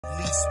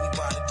streets, we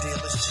buy the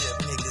dealership.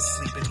 Niggas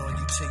sleeping on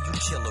you till you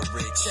kill a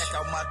rich. Check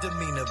out my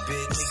demeanor,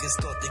 bitch. Niggas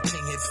thought the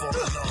king had fallen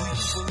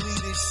off. We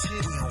believe this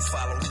shit. We don't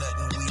follow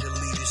nothing, we the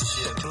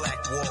leadership. Black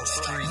Wall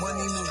Street.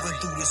 Money moving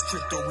through this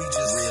crypto, we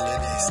just reel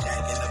it in.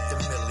 Stacking up the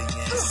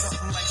millions.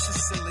 Something like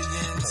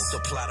Sicilians.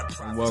 Multiply the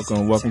profits.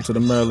 Welcome to the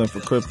Maryland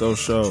for Crypto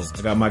Show.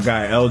 I got my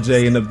guy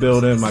LJ in the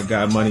building, my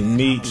guy Money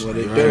Meech.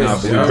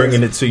 We're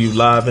bringing it to you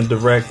live and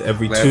direct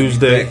every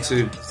Tuesday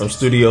from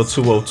Studio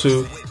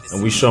 202,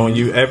 and we showing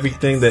you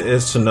everything there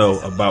is to know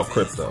about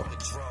crypto,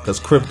 because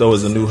crypto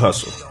is a new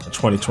hustle in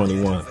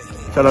 2021.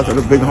 Shout out to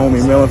the big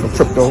homie Maryland for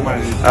Crypto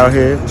out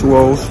here,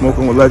 2-0,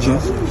 smoking with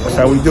legends. That's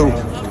how we do.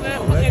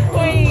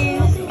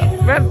 Queens,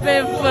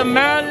 repping for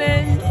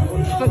Maryland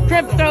for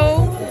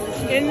crypto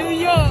in New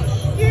York.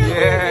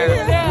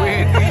 Yeah, we're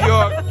in New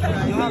York.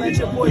 Y'all at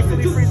your boy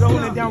 53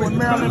 holding down with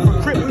Maryland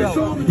for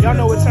crypto. Y'all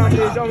know what time it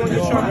is. Y'all want to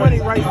get your money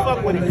right.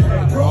 Fuck with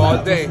it.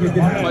 All day.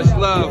 Much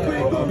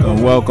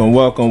love.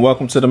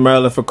 Welcome to the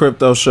Maryland for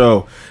Crypto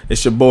Show.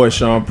 It's your boy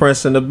Sean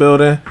Prince in the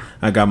building.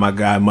 I got my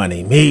guy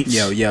Money Meech.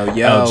 Yo.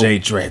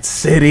 LJ Dread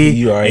City.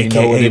 You already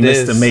know what it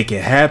Mr. is. Make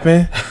It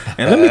Happen.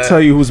 And let me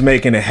tell you who's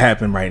making it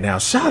happen right now.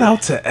 Shout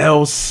out to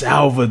El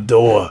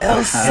Salvador.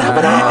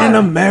 In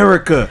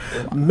America.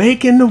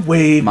 Making the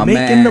wave,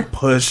 making the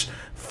push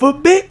for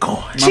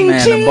Bitcoin. My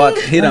man,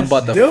 he done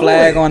bought the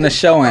flag on the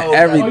show and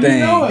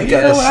everything.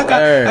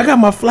 I got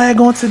my flag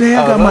on today.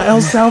 I got my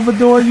El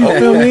Salvador, you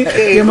feel me?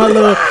 Get my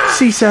little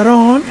C-shirt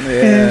on.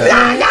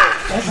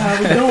 That's how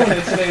we doing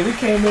it today. We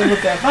came in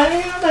with that.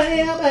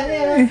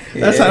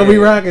 That's how we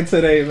rocking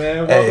today,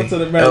 man. Welcome to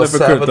the Maryland for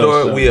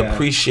Crypto Show. We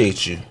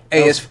appreciate you.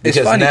 Hey, it's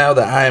because funny. now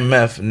the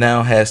IMF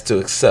now has to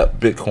accept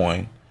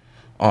Bitcoin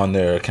on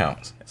their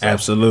accounts. So.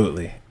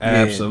 Absolutely.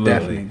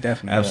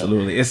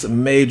 Definitely. It's a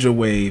major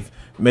wave,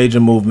 major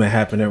movement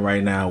happening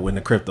right now in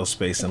the crypto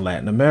space in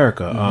Latin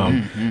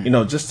America. You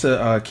know, just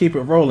to keep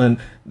it rolling,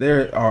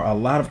 there are a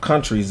lot of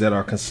countries that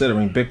are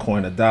considering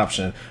Bitcoin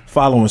adoption,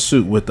 following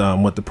suit with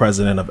the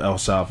president of El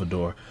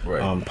Salvador.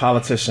 Right.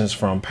 Politicians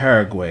from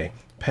Paraguay,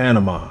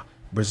 Panama,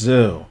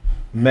 Brazil,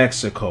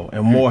 Mexico,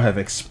 and more have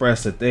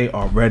expressed that they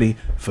are ready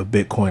for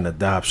Bitcoin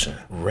adoption.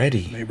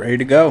 They ready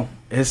to go.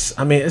 It's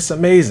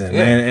amazing,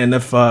 man. And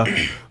if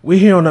we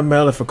here on the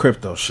Maryland for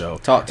Crypto Show,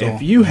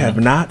 if you have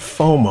not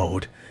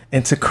FOMO'd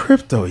into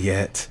crypto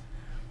yet,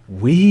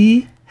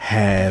 we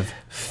have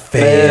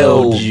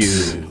failed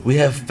you. We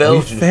have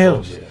failed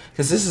you.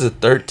 Because this is the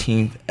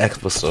 13th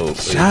episode.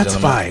 Shots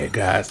fired,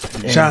 guys.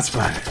 Shots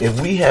fired.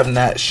 If we have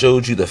not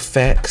showed you the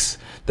facts,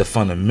 the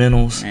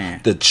fundamentals,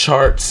 the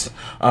charts,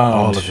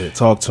 all of it,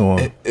 talk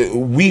to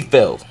them. We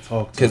failed.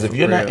 Because if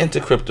you're not into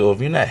crypto, if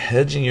you're not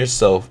hedging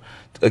yourself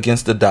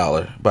against the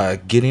dollar by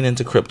getting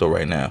into crypto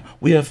right now,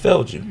 we have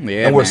failed you.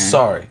 And we're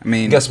sorry. I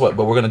mean, guess what?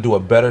 But we're going to do a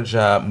better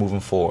job moving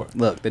forward.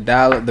 Look, the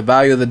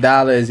value of the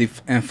dollar is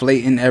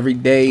inflating every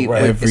day.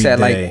 Right. It's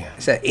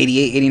at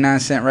 88, 89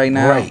 cents right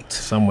now. Right.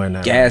 Somewhere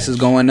now. Gas is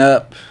going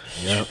up.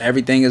 Yep.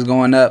 Everything is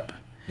going up.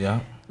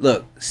 Yeah.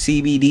 Look,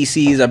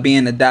 CBDCs are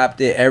being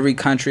adopted. Every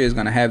country is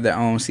going to have their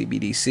own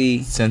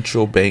CBDC.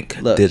 Central bank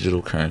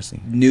digital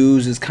currency.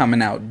 News is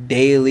coming out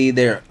daily.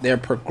 They're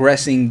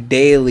progressing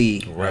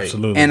daily. Right.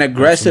 Absolutely. And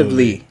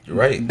aggressively.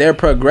 Right. They're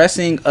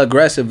progressing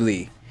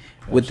aggressively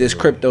with this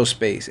crypto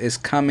space. It's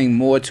coming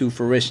more to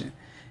fruition.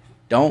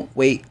 Don't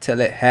wait till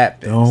it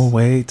happens. Don't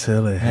wait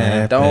till it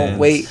happens. Don't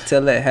wait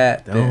till it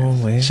happens.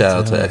 Don't wait. Shout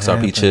out to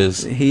XRP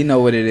Chiz. He know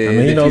what it is. I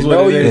mean, he knows if you what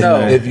know, it is, you know.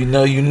 man. If you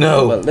know, you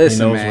know. But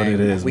listen, He knows man, what it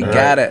is, we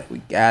man.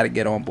 gotta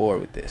get on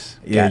board with this.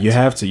 Yeah, you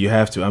have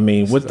to. I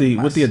mean, with the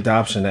must.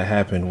 adoption that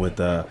happened with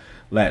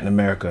Latin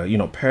America, you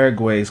know,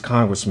 Paraguay's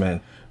Congressman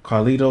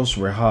Carlitos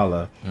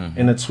Rejala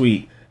in a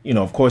tweet, you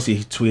know, of course he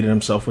tweeted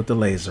himself with the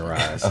laser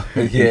eyes.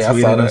 He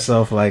tweeted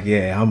himself like,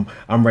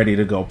 I'm ready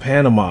to go.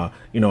 Panama,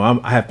 you know,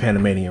 I have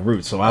Panamanian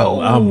roots, so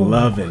I'm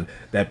loving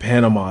that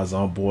Panama is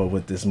on board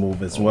with this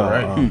move as well.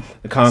 Right.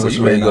 The Congressman, So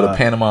you ready to go to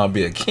Panama and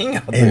be a king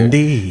out there?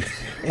 Indeed.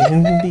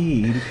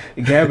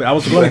 Gabby, I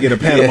was going to get a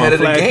Panama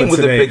flag for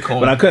today,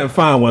 but I couldn't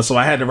find one, so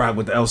I had to rock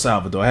with the El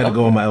Salvador. I had to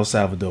go with my El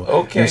Salvador. Okay. You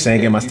know what I'm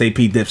saying? Get my State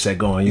P dipset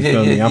going. You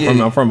feel me?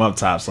 I'm from up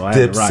top, so I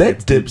had to rock it.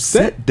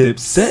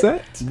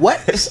 Dipset. What?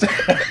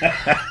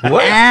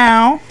 What?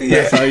 Ow.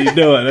 That's how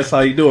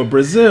you do it.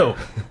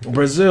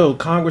 Brazil,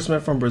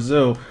 Congressman from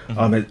Brazil,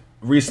 had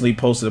recently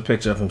posted a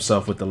picture of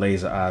himself with the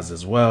laser eyes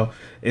as well.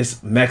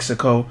 It's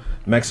Mexico's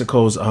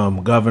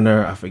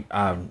governor.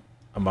 I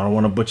don't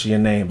want to butcher your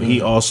name, but he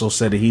also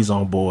said that he's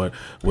on board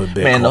with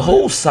Bitcoin. Man, the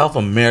whole South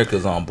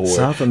America's on board.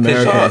 South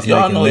America,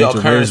 y'all know y'all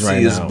currency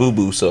right is now. boo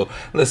boo. So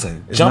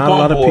listen, There's jump not on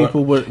a lot board. of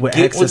people with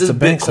get access with this to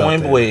banks out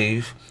Bitcoin there.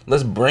 wave.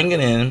 Let's bring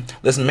it in.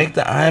 Let's make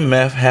the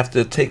IMF have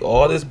to take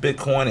all this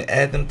Bitcoin and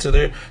add them to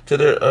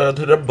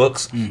their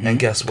books. And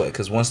guess what?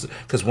 Because once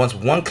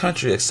one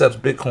country accepts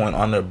Bitcoin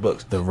on their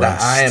books, the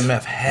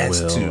IMF has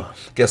to.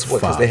 Guess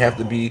what? Because they have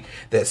to be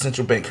that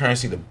central bank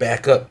currency to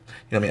back up.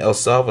 You know what I mean? El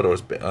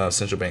Salvador's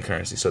central bank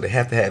currency, so they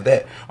have to have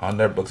that on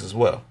their books as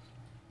well.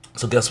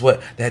 So guess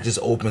what? That just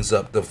opens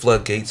up the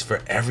floodgates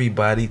for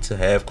everybody to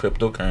have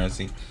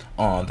cryptocurrency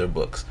on their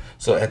books.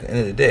 So at the end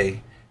of the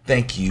day,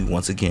 thank you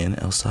once again,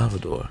 El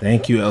Salvador.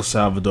 Thank you, El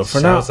Salvador,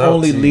 for not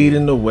only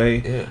leading the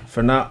way,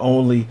 for not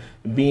only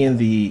being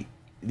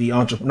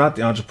not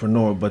the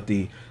entrepreneur, but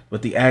the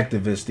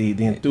activist,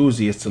 the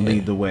enthusiast to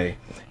lead the way.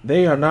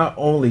 They are not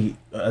only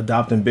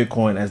adopting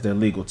Bitcoin as their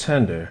legal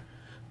tender,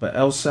 but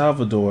El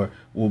Salvador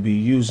will be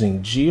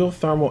using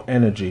geothermal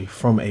energy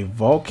from a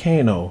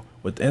volcano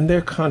within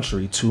their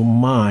country to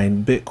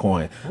mine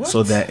Bitcoin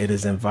so that it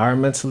is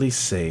environmentally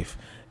safe.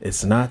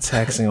 It's not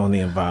taxing on the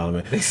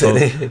environment.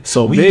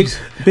 So big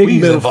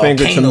middle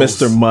finger to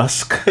Mr.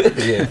 Musk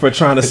for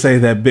trying to say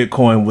that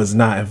Bitcoin was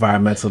not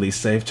environmentally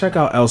safe. Check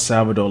out El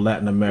Salvador,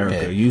 Latin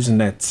America, using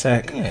that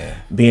tech,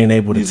 being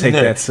able to take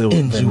that to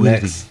the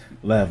next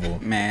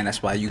level. Man,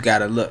 that's why you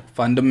gotta look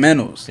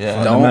fundamentals.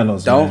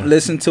 Fundamentals, don't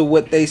listen to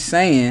what they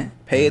saying.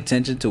 Pay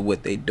attention to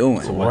what they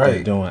doing. To what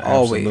they doing,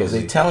 always. Because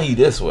they telling you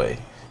this way,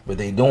 but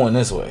they doing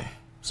this way.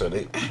 So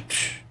they.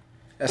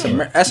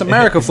 That's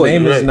America for you.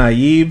 His name is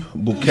Nayib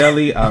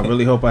Bukele. I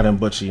really hope I didn't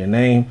butcher your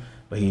name,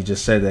 but he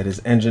just said that his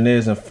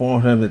engineers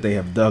informed him that they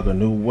have dug a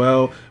new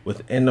well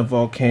within the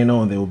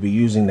volcano, and they will be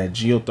using that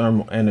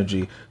geothermal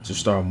energy to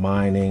start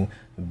mining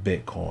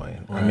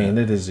Bitcoin. I mean,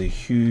 it is a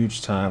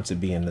huge time to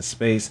be in the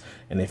space,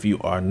 and if you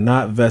are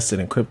not vested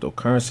in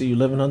cryptocurrency, you're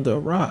living under a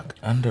rock.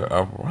 Under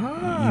a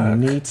rock. You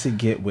need to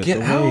get with the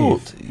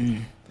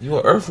wave. You're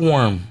an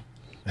earthworm.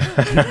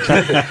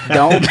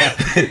 don't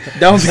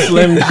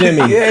Slim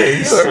Jimmy.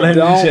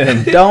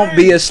 Don't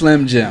be a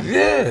Slim Jim.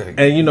 Yeah.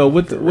 And you know,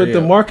 with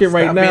the market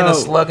right now, being a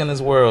slug in this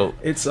world.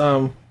 It's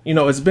you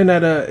know, it's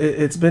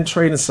been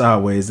trading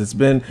sideways. It's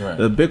been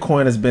the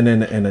Bitcoin has been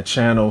in a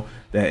channel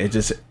that it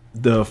just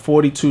the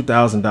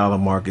 $42,000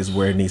 mark is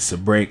where it needs to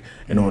break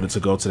in order to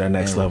go to that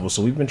next level.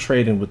 So we've been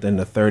trading within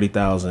the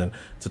 $30,000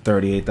 to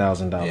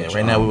 $38,000. Yeah,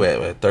 right now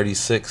we're at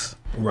 36.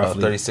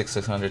 Roughly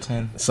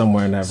 36,610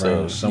 somewhere in that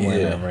range. Somewhere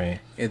in that range.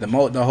 Yeah,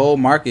 the whole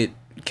market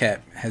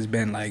cap has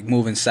been like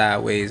moving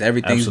sideways.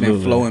 Everything's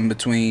been flowing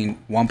between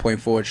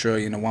 1.4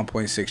 trillion and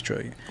 1.6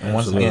 trillion. And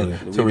once again,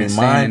 to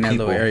remind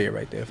people, area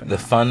right there for the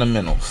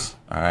fundamentals.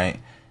 All right,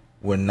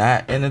 we're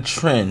not in a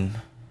trend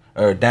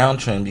or a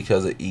downtrend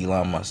because of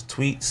Elon Musk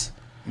tweets.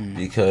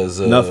 Because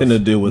of nothing to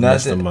do with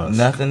Mr. Musk.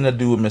 Nothing to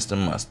do with Mr.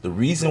 Musk. The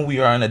reason we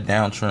are in a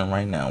downtrend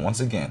right now, once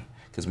again,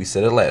 because we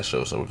said it last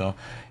show, so we're going,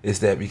 is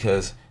that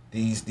because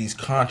these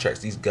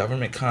contracts, these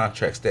government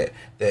contracts that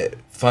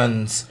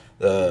funds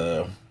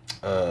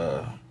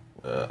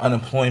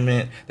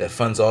unemployment, that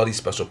funds all these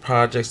special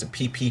projects, the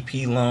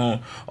PPP loan,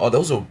 all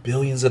those are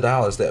billions of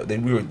dollars that they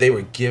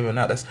were giving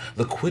out. That's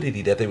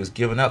liquidity that they was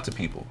giving out to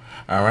people.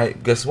 All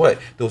right, guess what?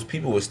 Those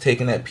people was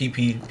taking that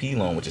PPP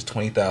loan, which is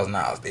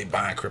 $20,000. They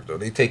buying crypto.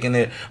 They taking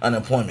their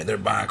unemployment. They're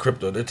buying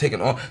crypto. They're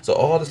taking all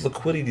this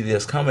liquidity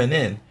that's coming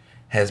in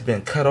has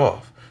been cut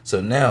off. So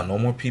now, no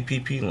more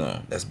PPP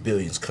loan. That's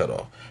billions cut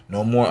off.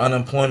 No more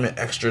unemployment,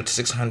 extra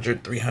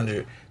 600,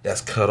 300.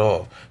 That's cut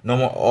off. No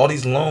more. All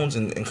these loans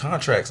and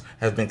contracts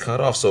have been cut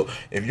off. So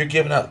if you're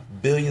giving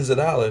out billions of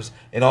dollars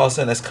and all of a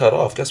sudden that's cut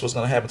off, guess what's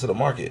going to happen to the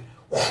market?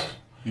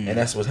 And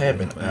that's what's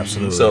happened.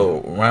 Absolutely.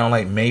 So around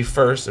like May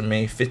 1st and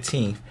May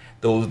 15th,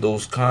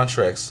 those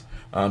contracts,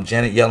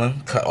 Janet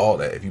Yellen cut all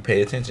that. If you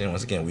pay attention,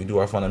 once again, we do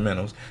our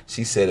fundamentals.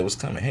 She said it was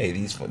coming. Hey,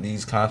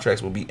 these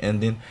contracts will be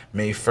ending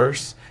May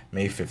 1st,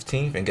 May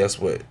 15th, and guess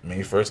what? May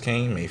 1st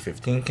came, May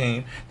 15th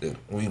came.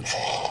 We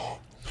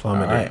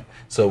plummeted. All right.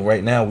 So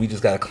right now we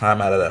just got to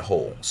climb out of that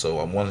hole.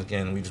 So once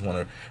again, we just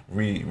want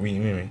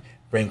to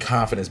bring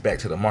confidence back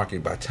to the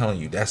market by telling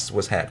you that's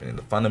what's happening.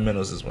 The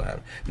fundamentals is what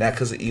happened. Not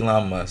because of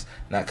Elon Musk,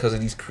 not because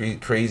of these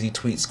crazy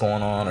tweets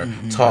going on or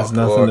talk. Has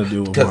nothing to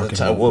do with because of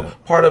China. Well,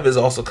 part of it is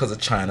also because of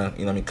China.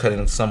 You know what I mean?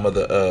 Cutting some of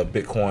the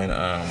Bitcoin.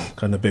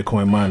 Cutting the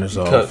Bitcoin miners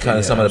off.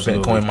 Cutting some of the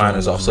Bitcoin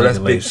miners off. So that's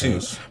big too.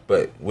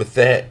 But with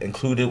that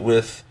included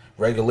with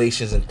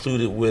regulations,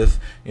 included with,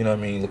 you know what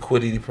I mean,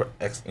 liquidity, you know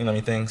what I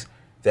mean, things,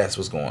 that's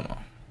what's going on.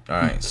 All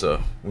right,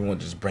 so we want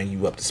to just bring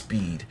you up to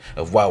speed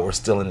of why we're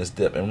still in this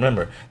dip. And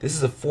remember, this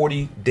is a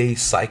 40-day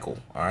cycle.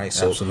 All right,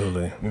 so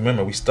absolutely.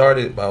 Remember, we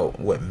started about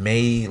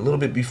May, a little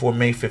bit before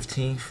May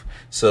 15th.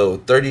 So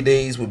 30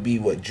 days would be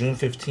June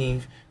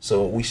 15th.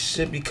 So we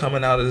should be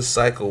coming out of this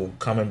cycle,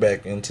 coming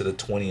back into the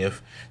 20th,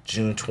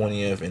 June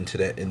 20th, into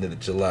that end of the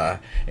July.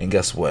 And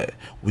guess what?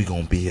 We're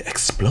going to be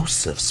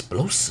explosive.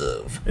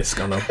 It's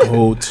going to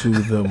go to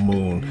the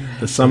moon.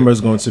 The summer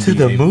is going to be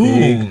the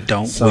moon. Big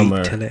Don't summer.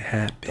 wait till it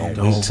happens.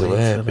 Don't wait till it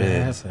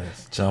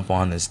happens. Jump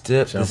on this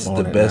dip. This is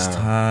the best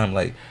time.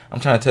 Like, I'm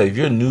trying to tell you, if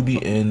you're a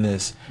newbie in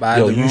this,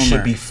 you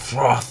should be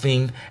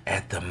frothing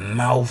at the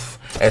mouth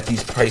at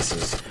these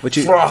prices.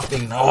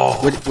 Frothing.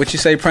 What you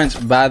say, Prince?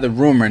 Buy the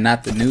rumor,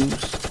 not the news.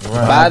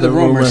 Buy the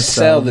rumor,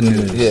 sell the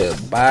news. Yeah.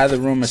 Buy the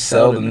rumor,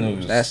 sell the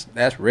news.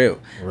 That's real.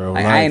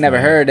 Like, I ain't never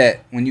heard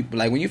that when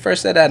you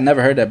first said that. I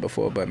never heard that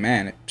before. But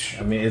man,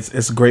 I mean,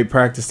 it's great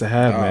practice to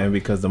have, man,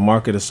 because the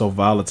market is so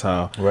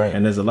volatile, right?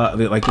 And there's a lot,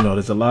 like, you know,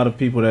 there's a lot of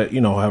people that,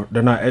 you know,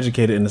 they're not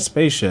educated in the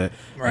space yet,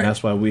 right? And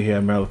that's why we here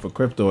at Maryland for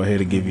Crypto are here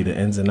to give you the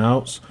ins and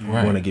outs.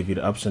 Right. We want to give you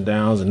the ups and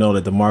downs, and know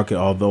that the market,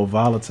 although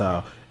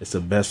volatile, it's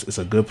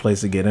a good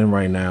place to get in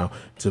right now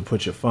to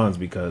put your funds,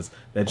 because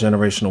that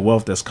generational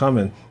wealth that's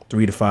coming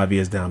 3 to 5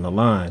 years down the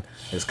line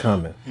is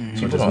coming.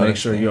 So just make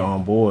sure you're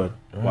on board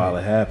while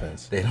it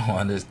happens. They don't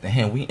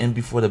understand. We in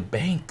before the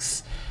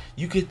banks.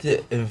 You get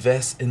to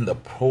invest in the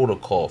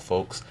protocol,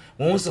 folks.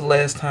 When was the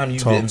last time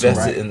you've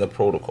invested in the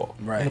protocol?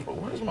 Right.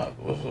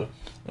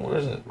 Where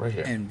is it? Right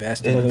here.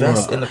 Invest in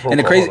the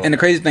protocol. And the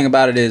crazy thing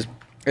about it is,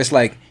 it's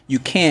like you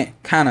can't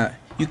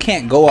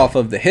go off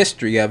of the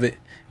history of it,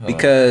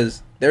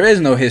 because there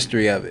is no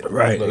history of it.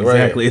 Right,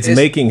 exactly. It's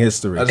making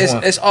history.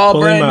 It's all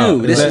brand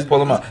new. This is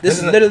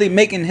literally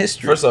making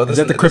history. First of all, is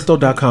that the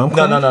crypto.com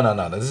card?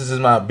 No. This is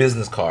my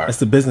business card. It's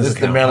the business account.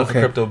 This is the Maryland for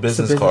Crypto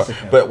business card.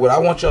 But what I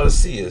want y'all to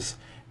see is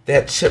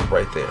that chip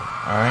right there,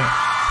 all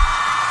right?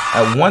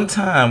 At one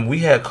time, we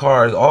had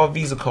cards, all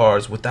Visa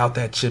cards, without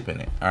that chip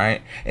in it, all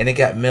right? And it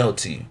got mailed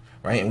to you,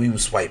 right? And we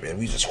was swiping.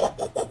 We just...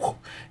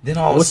 Then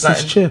all of a sudden... What's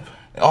this chip?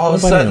 All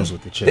of a sudden,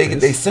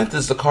 they sent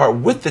us the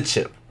card with the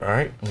chip, all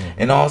right?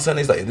 And all of a sudden,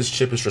 he's like, this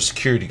chip is for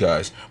security,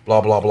 guys.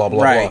 Blah, blah, blah, blah,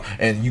 blah.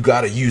 And you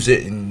got to use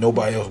it, and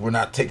nobody else. We're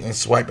not taking and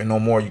swiping no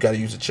more. You got to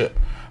use the chip,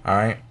 all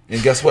right?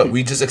 And guess what?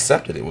 We just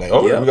accepted it. We're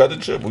like, we got the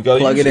chip. We got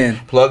to use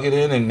it. Plug it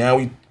in, and now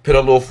we put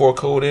our little 4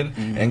 code in,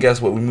 and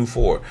guess what? We move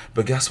forward.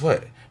 But guess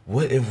what?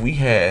 What if we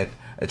had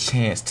a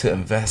chance to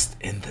invest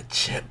in the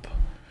chip?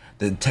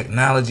 The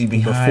technology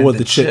behind before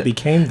the chip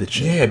became the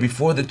chip. Yeah,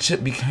 before the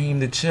chip became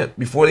the chip.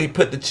 Before they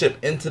put the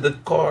chip into the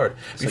card.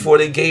 Before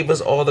they gave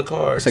us all the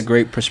cards. It's a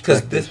great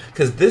perspective.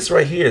 Because this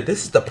right here,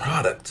 this is the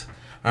product.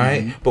 All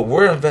right? But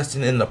we're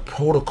investing in the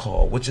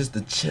protocol, which is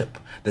the chip.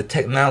 The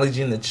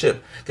technology in the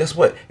chip. Guess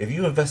what? If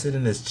you invested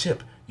in this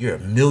chip, you're a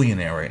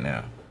millionaire right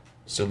now.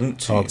 Salute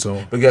to you.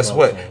 But guess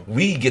what?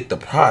 We get the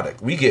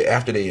product. We get,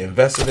 after they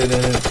invested in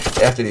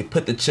it, after they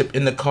put the chip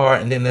in the car,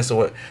 and then that's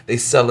what they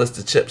sell us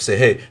the chip. Say,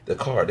 hey, the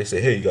card. They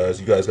say, hey, you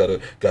guys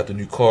got the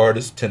new card.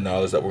 It's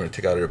 $10 that we're gonna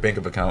take out of your bank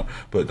account.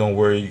 But don't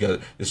worry,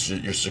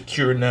 you're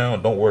secure now.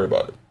 Don't worry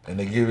about it. And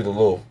they give you the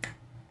little.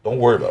 Don't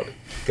worry about it.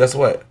 Guess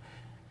what?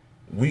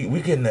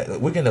 We're getting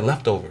the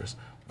leftovers.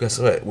 Guess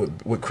what?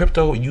 With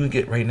crypto, you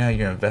get right now.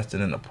 You're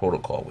invested in the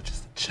protocol, which is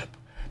the chip,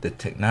 the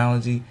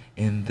technology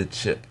in the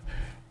chip.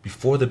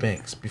 Before the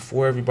banks,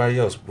 before everybody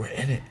else, we're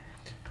in it.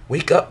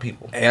 Wake up,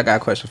 people. Hey, I got a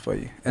question for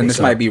you. And this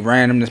might be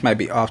random, this might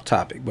be off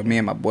topic, but me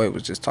and my boy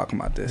was just talking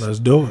about this. Let's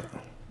do it.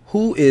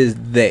 Who is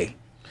they?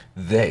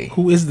 They.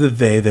 Who is the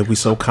they that we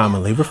so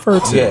commonly refer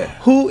to? Yeah.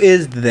 Who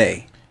is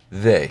they?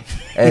 They.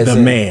 The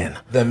man.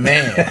 The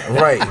man.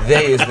 Right.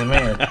 They is the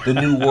man. The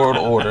New World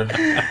Order.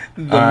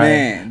 The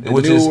man. The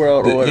New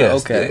World Order.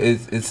 Yes, okay.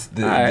 It's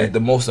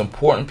the most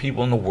important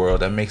people in the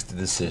world that makes the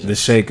decision. The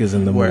shakers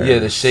and the movers. Yeah,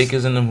 the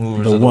shakers and the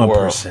movers the of the 1%.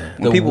 world.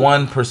 The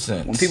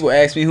 1%. When people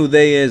ask me who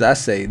they is, I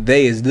say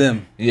they is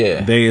them.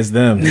 Yeah. They is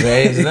them.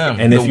 They is them.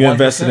 And if you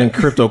invested in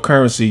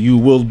cryptocurrency, you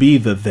will be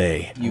the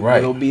they. You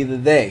will be the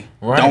they.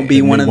 Right. Don't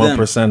be one of them.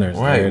 1%ers.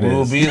 Right.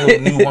 We'll be the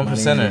new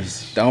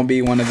 1%ers. Don't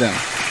be one of them.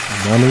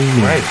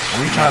 Right.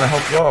 We trying to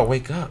help y'all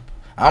wake up.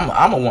 I'm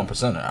a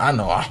 1%er. I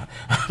know.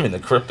 I'm in the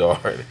crypto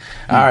already.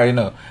 I already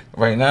know.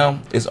 Right now,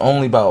 it's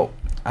only about.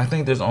 I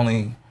think there's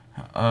only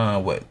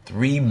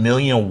 3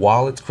 million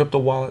wallets, crypto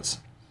wallets,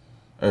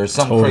 or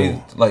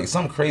something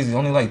crazy.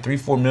 Only like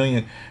 3-4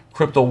 million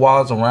crypto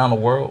wallets around the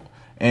world,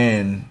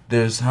 and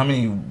there's how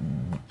many?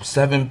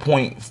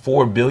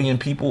 7.4 billion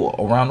people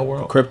around the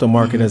world. Crypto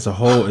market as a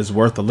whole is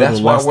worth a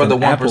little less than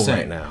the Apple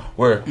right now.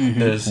 Where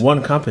there's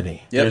one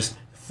company. There's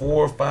 4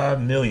 or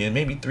 5 million,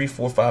 maybe 3,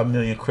 4, 5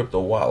 million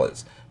crypto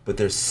wallets, but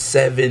there's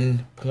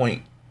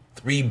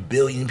 7.3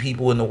 billion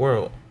people in the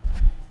world.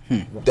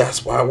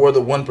 That's why we're the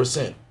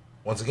 1%.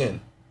 Once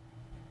again,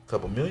 a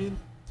couple million,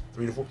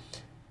 3 to 4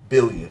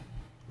 billion,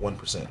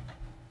 1%.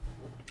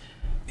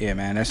 Yeah,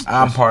 man.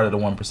 I'm part of the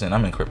 1%.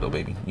 I'm in crypto,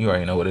 baby. You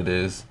already know what it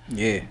is.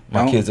 Yeah.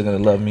 My kids are gonna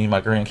love me.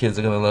 My grandkids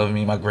are gonna love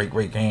me. My great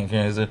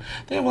grandkids.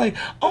 They're like,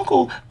 great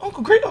Uncle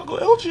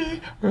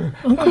LJ,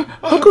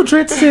 Uncle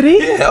Dread City.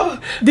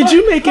 Yeah. Did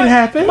you make it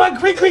happen? My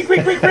great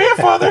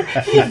grandfather,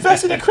 he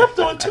invested in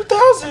crypto in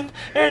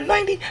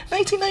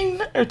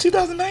 1999 or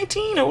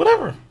 2019 or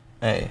whatever.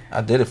 Hey, I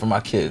did it for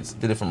my kids.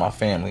 Did it for my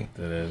family.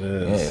 That it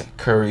is. Yeah.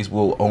 Curry's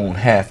will own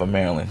half of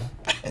Maryland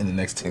in the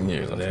next 10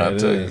 years. I'm trying to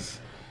tell you.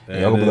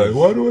 Y'all gonna be like,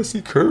 why do I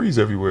see Currys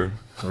everywhere?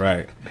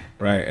 Right,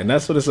 and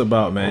that's what it's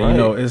about, man. Right. You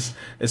know, it's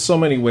so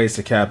many ways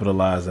to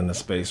capitalize in the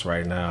space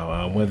right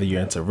now. Whether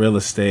you're into real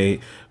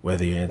estate,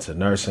 whether you're into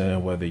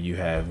nursing, whether you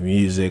have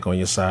music on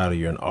your side or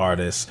you're an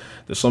artist,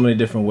 there's so many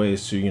different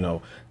ways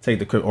to take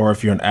the crypto, or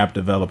if you're an app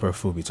developer,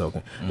 Fubi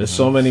token. There's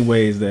so many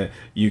ways that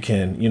you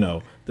can,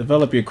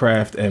 develop your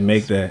craft and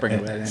make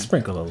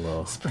sprinkle a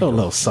little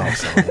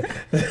sauce on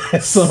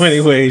it. So many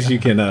ways you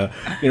can,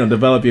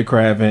 develop your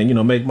craft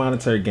and, make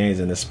monetary gains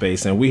in this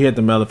space. And we here at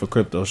the Melon for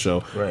Crypto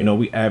Show,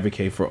 we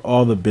advocate for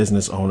all the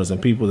business owners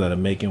and people that are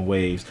making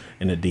waves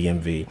in the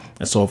DMV.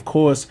 And so, of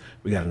course,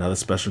 we got another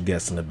special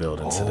guest in the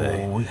building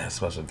today. Oh, we got a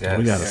special guest.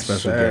 We got a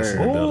special guest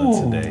in the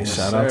building today.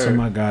 Shout out to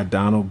my guy,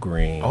 Donald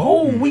Green.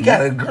 Oh, we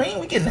got a Green.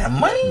 We getting that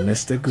money.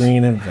 Mr.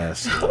 Green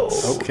Investments.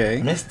 Oh, okay.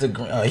 Mr.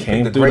 Green. He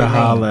came through to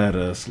holler at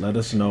us. Let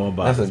us know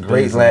about That's his a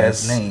great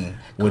business, last name.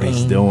 What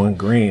he's doing.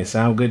 Green.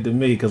 Sound good to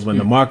me, because when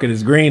the market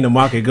is green, the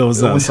market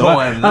goes up. So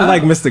I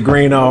like Mr.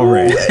 Green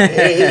already.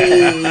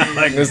 I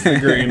like Mr.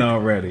 Green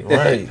already.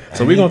 Right.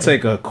 So we're going to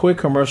take a quick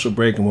commercial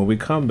break, and when we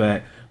come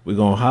back, we're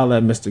going to holler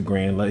at Mr.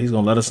 Green. He's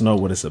going to let us know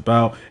what it's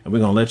about, and we're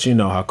going to let you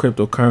know how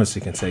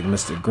cryptocurrency can take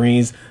Mr.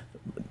 Green's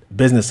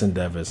business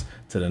endeavors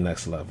to the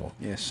next level.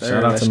 Yes, sir.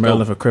 Shout out to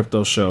Maryland for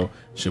Crypto Show.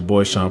 It's your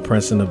boy Sean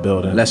Prince in the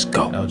building. Let's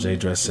go. LJ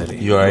Dress City.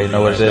 You already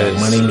know what it is.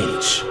 Money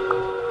Meech.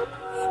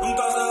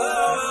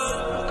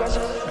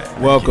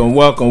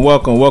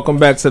 Welcome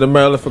back to the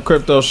Maryland for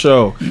Crypto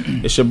Show.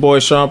 It's your boy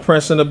Sean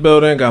Prince in the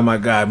building. Got my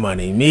guy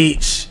Money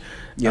Meech.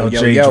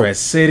 LJ Dress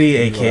City,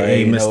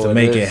 aka Mr.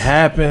 Make It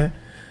Happen.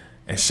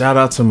 And shout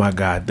out to my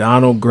guy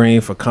Donald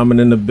Green for coming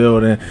in the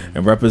building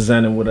and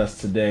representing with us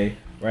today,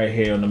 right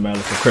here on the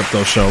Maryland for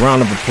Crypto Show.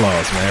 Round of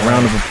applause, man.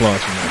 Round of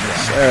applause for my guy.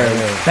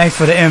 Thanks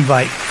for the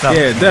invite. So.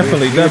 Yeah,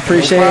 definitely. We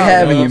appreciate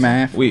having you,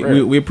 man.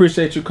 We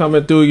appreciate you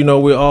coming through.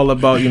 We're all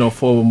about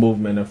forward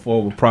movement and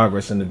forward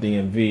progress in the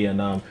DMV,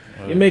 and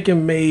you're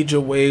making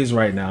major waves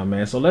right now,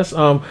 man. So let's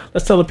tell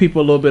the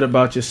people a little bit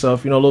about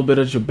yourself. A little bit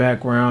of your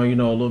background. A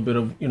little bit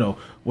of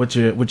what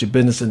your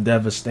business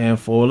endeavors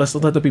stand for. Let's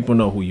let the people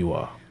know who you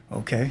are.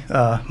 Okay.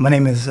 My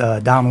name is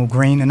Donald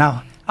Green, and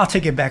I'll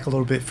take it back a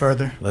little bit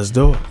further. Let's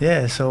do it.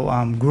 Yeah. So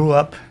grew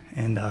up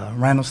in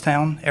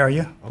Randallstown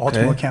area,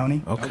 Baltimore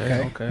County.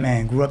 Okay.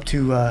 Man, grew up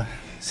to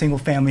single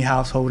family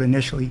household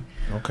initially.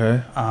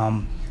 Okay.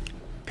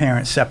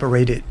 Parents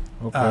separated.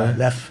 Okay.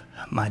 Left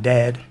my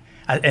dad.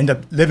 I ended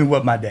up living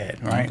with my dad,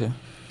 right? Okay.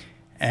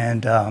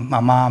 And my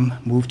mom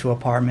moved to an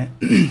apartment.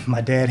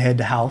 My dad had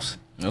the house.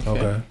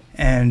 Okay.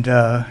 And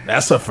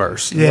that's a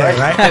first. Yeah,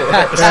 right.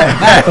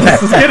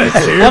 Let's get it,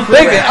 dude. I'm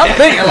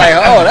thinking like,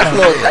 oh, that's a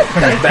little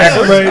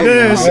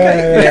backwards.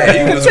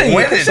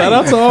 Yeah, shout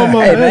out to all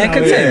my man.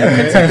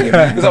 Continue.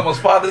 It's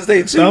almost Father's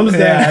Day too. I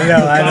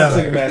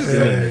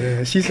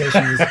know. She said she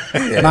was.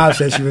 Mom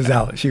said she was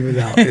out. She was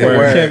out. Yeah,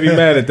 we can't be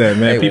mad at that,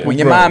 man. Hey, when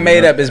your mind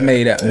made up, it's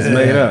made up. It's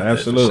made up.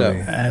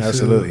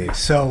 Absolutely.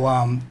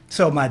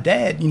 So my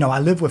dad, I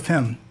lived with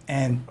him,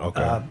 and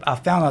I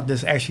found out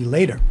this actually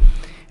later.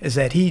 Is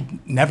that he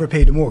never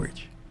paid the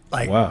mortgage,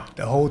 the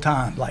whole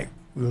time. Like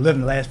we were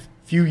living the last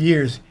few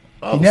years,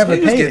 he never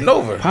paid. Getting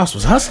over. House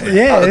was hustling.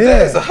 Yeah.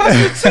 It's a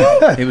hustle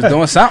too. He was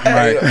doing something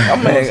right.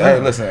 Hey,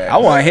 listen. I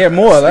want to hear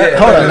more. Hold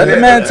on, let the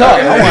man talk.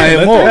 I want to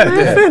hear more.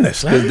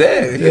 Finish. His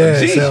dad. Yeah.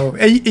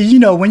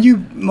 So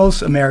when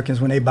most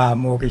Americans when they buy a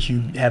mortgage, you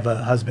have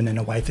a husband and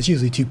a wife. It's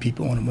usually two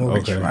people on a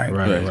mortgage, right?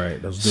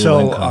 Right. Those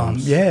dual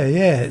incomes.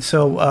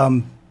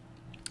 So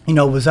it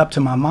was up to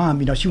my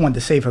mom. She wanted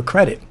to save her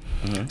credit.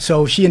 Mm-hmm.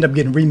 So she ended up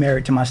getting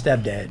remarried to my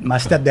stepdad. My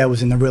stepdad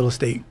was in the real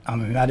estate. I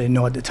didn't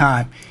know at the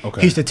time.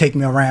 He used to take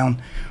me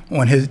around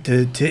on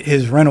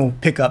his rental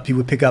pickup. He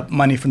would pick up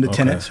money from the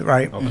tenants,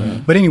 right?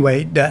 But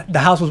anyway, the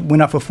house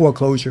went up for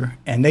foreclosure,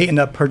 and they ended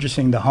up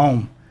purchasing the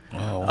home,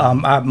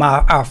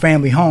 our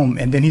family home.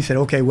 And then he said,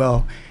 okay,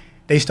 well,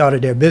 they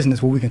started their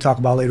business, we can talk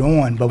about later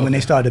on. But when they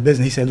started the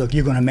business, he said, look,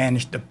 you're going to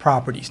manage the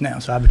properties now.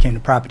 So I became the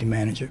property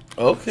manager.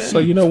 Okay. So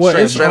you know what?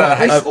 Straight out of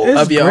high school?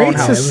 It's great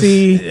to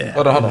see.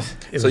 Hold on.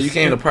 So you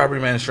came to property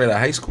manager straight out of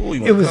high school?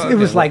 It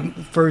was like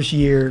first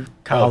year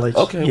college.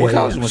 What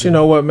college was you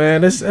know what,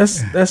 man? That's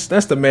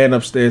the man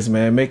upstairs,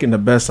 man, making the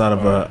best out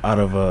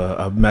of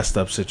a messed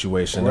up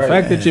situation. The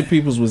fact that your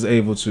peoples was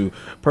able to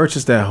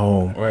purchase that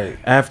home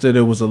after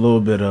there was a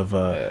little bit of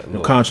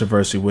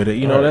controversy with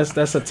it.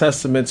 That's a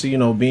testament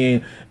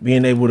to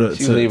being able to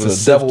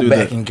double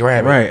back and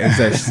grab it. Right,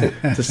 exactly.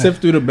 To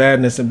sift through the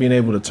badness and being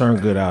able to turn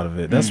good out of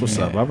it. That's what's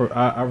up.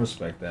 I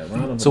respect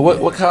that. So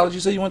what college you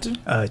say you went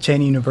to?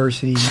 Cheney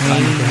University. Cheney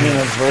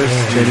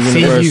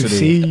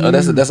University. Oh,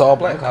 that's all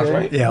black college,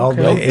 right? Yeah, all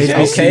black.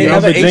 Okay,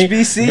 another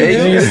HBC.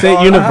 Virginia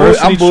State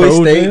University. I'm Bowie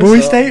State.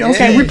 Bowie State.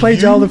 Okay, we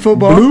played y'all in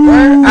football.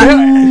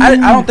 I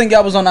don't think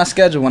y'all was on our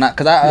schedule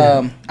because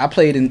I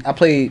played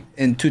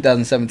in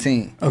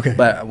 2017. Okay,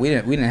 but we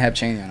didn't have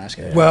Cheney on our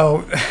schedule.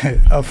 Well,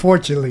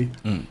 unfortunately,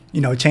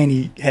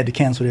 Cheney had to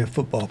cancel their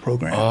football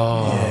program.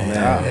 Oh man,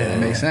 that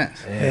makes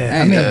sense.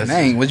 Yeah.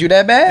 Dang, was you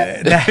that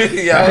bad?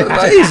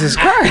 Jesus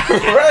Christ!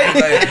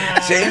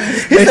 Right, Cheney.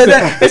 He said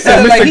that.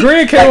 Mr.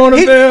 Green came on the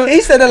field.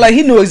 He said that like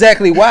he knew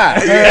exactly why.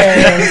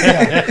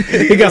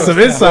 He got some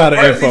insider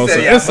info.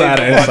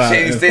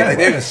 Cheney State, like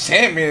they was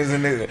champions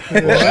in this.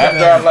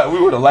 After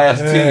we were the last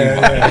team.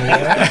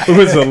 It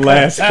was the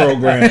last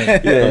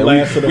program. The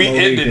last of the we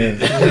ended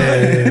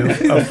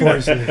Mohicans. Yeah,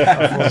 unfortunately.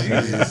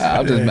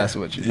 I'm just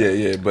messing with you.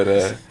 Yeah, but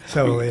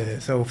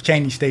So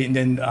Cheney State, and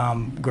then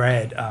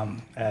grad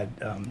at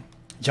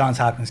Johns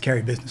Hopkins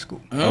Carey Business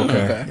School.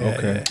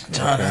 Okay.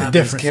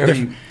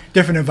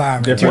 Different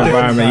environment. Different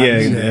environment,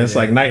 environments. It's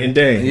like night and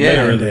day.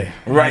 Yeah, literally.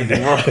 right.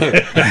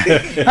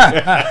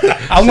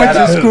 I went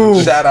to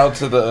school. Shout out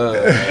to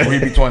the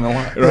read between the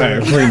lines.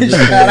 Right.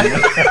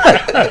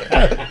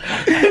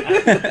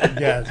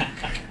 Yes.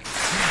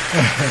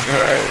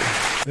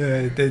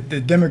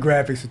 The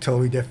demographics are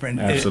totally different.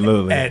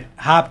 Absolutely. At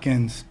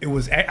Hopkins,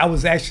 I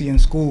was actually in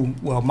school.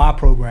 Well, my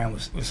program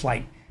was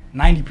like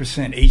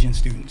 90% Asian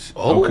students.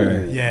 Oh,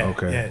 Okay.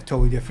 Yeah,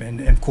 totally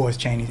different. And of course,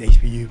 Cheney's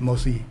HBU,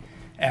 mostly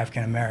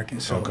African American.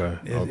 So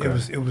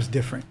it was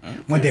different.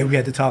 One day we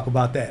had to talk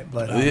about that.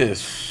 But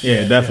yes.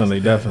 Yeah, definitely.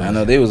 I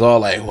know they was all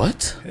like,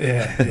 "What?"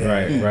 Yeah.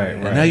 Right.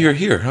 And now you're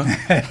here, huh?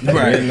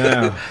 Right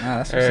now.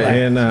 That's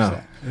And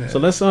now. So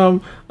let's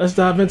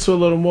dive into a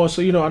little more.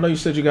 So I know you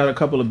said you got a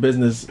couple of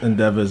business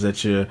endeavors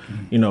that you're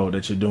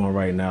doing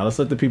right now. Let's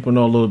let the people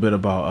know a little bit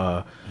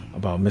about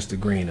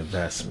MR.Green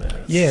Investments.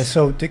 Yeah.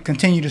 So to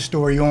continue the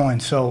story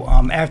on, so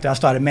after I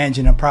started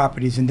managing the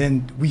properties, and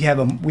then we had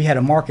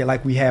a market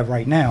like we have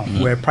right now,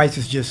 where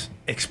prices just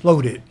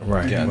exploded.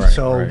 Right. Yeah. Right.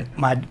 So right.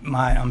 my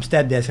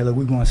stepdad said, "Look,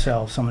 we're going to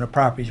sell some of the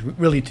properties."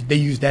 Really, they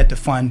use that to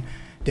fund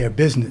their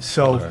business.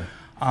 So. Okay.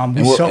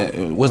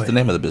 What's the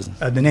name of the business?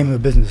 The name of the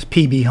business is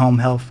PB Home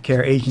Health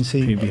Care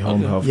Agency. PB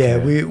Home Health. Yeah,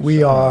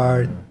 we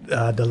are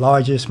the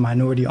largest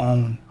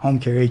minority-owned home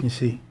care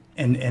agency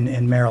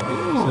in Maryland.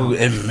 Ooh,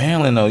 in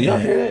Maryland, though, y'all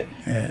hear that?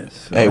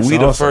 Yes. Hey, we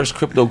the awesome. first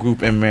crypto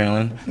group in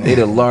Maryland. They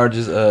the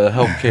largest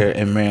healthcare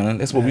in Maryland.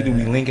 That's what we do.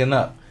 We linking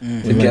up.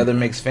 Together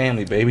makes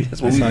family, baby.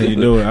 That's what That's we how do. you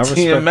do it. I respect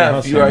the TMF,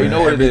 hustle, you already man.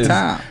 know what it is.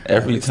 time.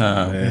 Every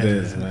time. It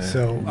is, man.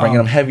 So Bringing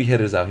them heavy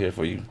hitters out here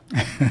for you.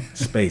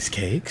 Space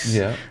cakes.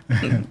 Yeah.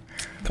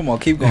 Come on,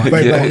 keep going.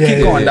 Wait, keep yeah,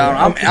 going yeah.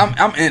 down.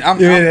 I'm in. I'm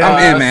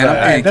Yeah, in, man.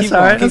 I'm in. That's Keep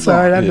all right. going. That's all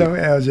right. I know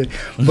LJ.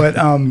 But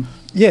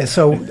yeah.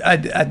 So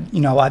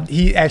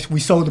we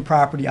sold the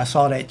property. I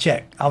saw that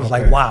check. I was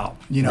like, wow.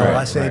 Right,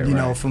 I said,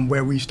 right. from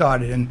where we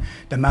started and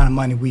the amount of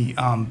money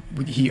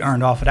he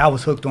earned off it. I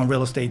was hooked on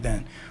real estate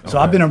then. So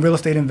I've been a real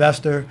estate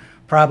investor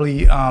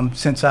probably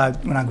since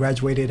when I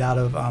graduated out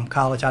of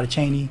college, out of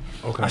Cheney.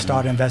 Okay. I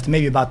started investing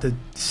maybe about the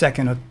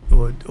second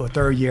or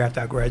third year after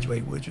I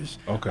graduated, which was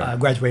I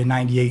graduated in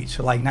 '98.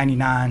 So like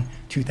 '99,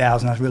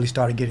 2000, I really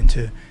started getting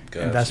into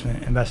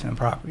investing in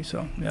property.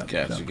 So yeah.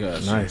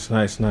 Nice.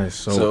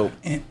 So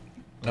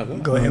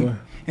Go ahead.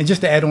 And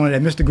just to add on to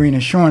that, MR.Green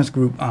Insurance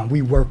Group,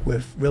 we work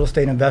with real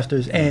estate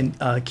investors and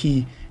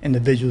key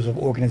individuals of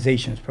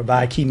organizations,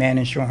 provide key man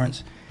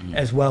insurance,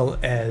 as well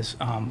as,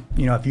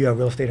 if you're a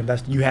real estate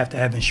investor, you have to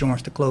have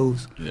insurance to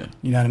close. Yeah.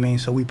 You know what I mean?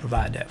 So we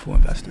provide that for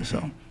investors.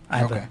 So I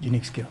have a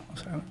unique skill. I'm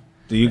sorry.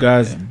 Do you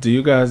guys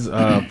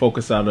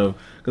focus out of,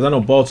 because I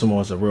know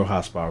Baltimore is a real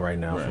hot spot right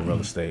now for real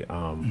estate.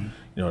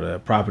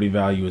 The property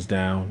value is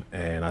down,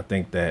 and I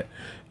think that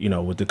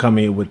with the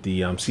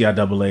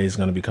CIAA is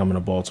going to be coming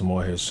to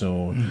Baltimore here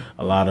soon.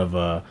 A lot of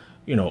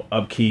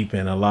upkeep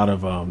and a lot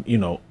of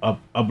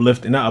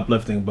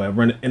uplifting, but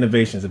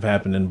innovations have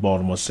happened in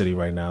Baltimore City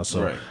right now.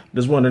 So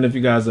just wondering if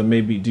you guys do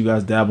you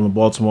guys dabble in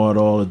Baltimore at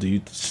all, or do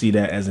you see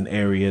that as an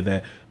area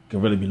that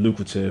can really be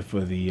lucrative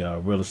for the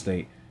real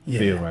estate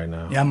field right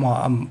now? Yeah, I'm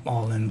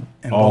all in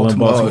All in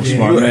Baltimore. Baltimore.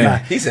 Smart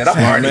man. He said, "I'm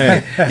already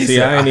there."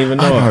 See, I ain't even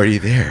know. I'm already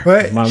there.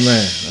 But My man.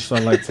 That's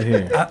what I like to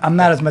hear. I'm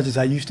not as much as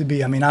I used to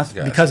be. I mean,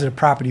 because of the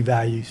property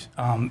values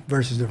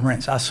versus the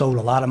rents, I sold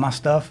a lot of my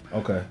stuff.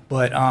 Okay.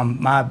 But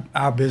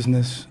our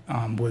business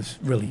was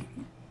really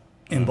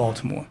in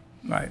Baltimore.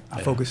 Right.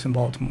 I focus in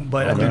Baltimore.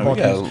 But I think We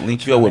gotta Baltimore.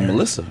 link you up with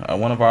Melissa,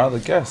 one of our other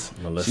guests.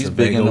 Melissa She's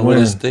big in the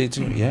real estate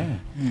too. Yeah.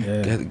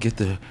 Get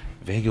the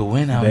Vega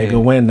win out Vega here.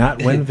 win,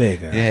 not win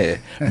Vega. Yeah,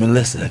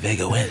 Melissa,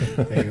 Vega win.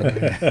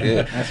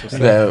 Yeah, that's what's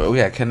we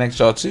got to connect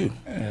y'all too.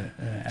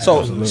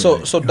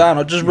 So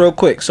Donald, just real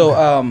quick.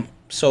 So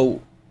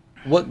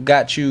what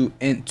got you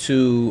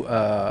into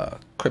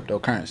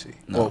cryptocurrency?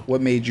 No. Or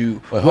what made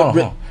you? Wait, hold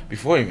on.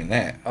 Before even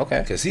that, Okay.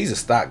 because he's a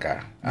stock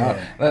guy. Hold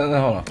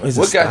on. He's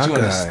a What got stock you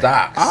into guy.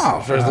 stocks?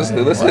 Oh, First, let's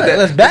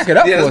let's back it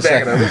up for a let's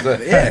back it up.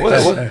 second. Yeah,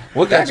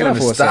 What got you back it up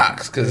into for a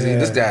stocks? Because Yeah.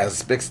 this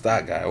guy's a big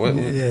stock guy.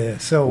 Yeah.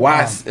 So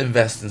Why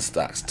invest in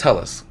stocks? Tell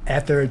us.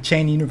 after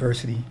Cheney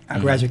University, I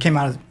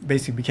graduated,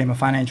 basically became a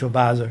financial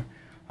advisor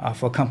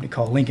for a company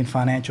called Lincoln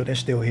Financial. They're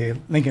still here.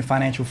 Lincoln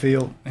Financial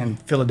Field in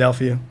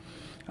Philadelphia.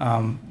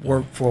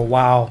 Worked for a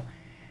while.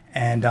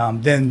 And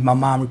then my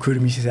mom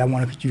recruited me. She said, I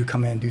want you to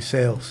come in and do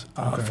sales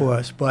for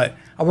us. But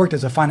I worked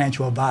as a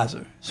financial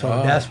advisor. So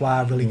that's why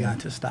I really got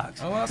into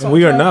stocks.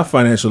 We are not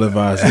financial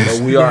advisors.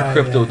 But we are Yeah,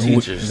 crypto yeah.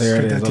 teachers.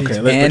 There it is. Okay.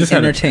 And just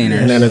had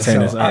entertainers. And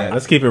entertainers. So, All right,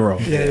 let's keep it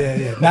rolling.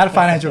 Yeah. Not a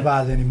financial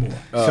advisor anymore.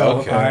 So,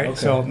 okay, all right. okay.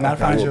 So, not a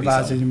Okay. financial Will be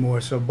advisor something.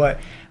 anymore. So, but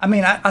I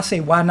mean, I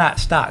say, why not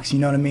stocks? You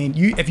know what I mean?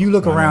 If you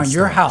look Why around not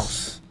your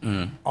stocks?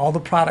 house, all the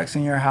products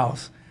in your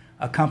house,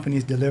 a company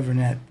is delivering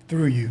that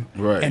through you,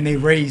 Right. and they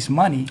raise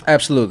money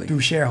Absolutely. through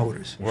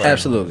shareholders. Right.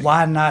 Absolutely.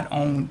 Why not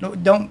own? No,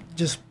 don't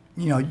just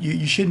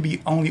you shouldn't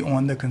be only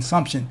on the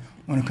consumption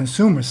on the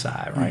consumer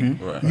side, right?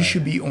 Mm-hmm. Right. You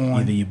should be on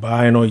Either you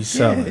buying or you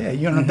selling. yeah,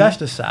 you're on the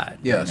investor side.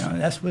 Yes.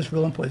 That's what's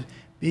real important.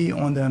 Be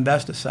on the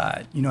investor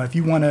side. If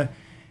you want to,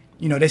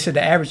 they said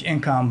the average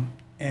income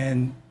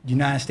in the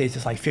United States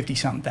is like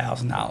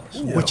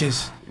 $50,000, which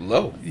is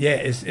Low. yeah,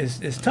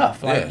 it's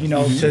tough. Like Yeah.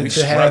 to We have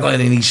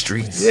struggling in these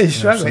streets. yeah, you're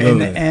struggling.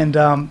 Absolutely.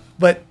 And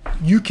but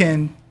you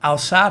can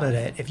outside of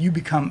that, if you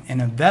become an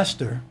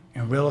investor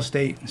in real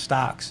estate and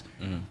stocks,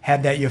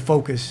 have that your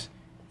focus,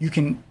 you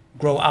can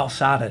grow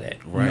outside of that.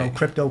 Right.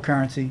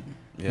 Cryptocurrency.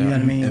 Yeah. You know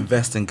what I mean?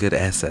 Invest in good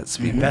assets,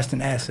 people. Invest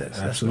in assets.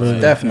 That's Absolutely.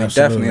 Definitely.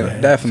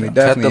 Cut Definitely.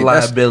 Cut the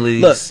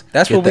liabilities. Look,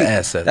 that's get what the we.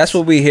 assets. That's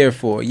what we're here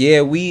for.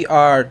 Yeah, we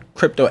are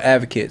crypto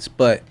advocates,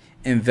 but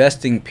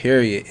investing,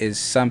 period, is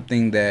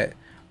something that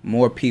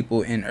more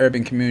people in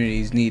urban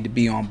communities need to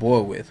be on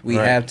board with. We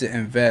Right. have to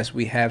invest.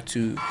 We have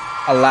to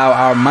allow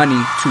our money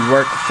to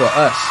work for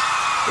us.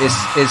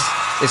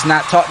 It's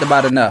not talked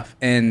about enough,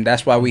 and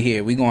that's why we're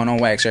here. We going on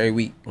wax every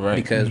week, Right.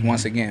 because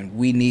once again,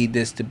 we need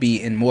this to be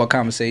in more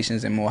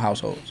conversations and more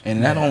households.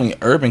 And not only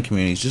urban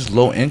communities, just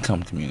low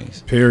income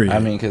communities. Period. I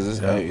mean, because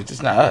it's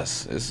just not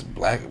us. It's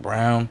black,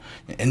 brown,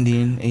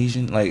 Indian,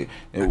 Asian. Like,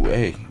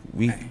 hey,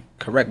 we.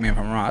 Correct me if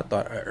I'm wrong. I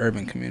thought an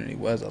urban community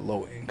was a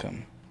low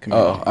income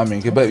community. Oh, I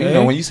mean, but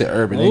when you say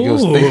urban, it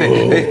goes.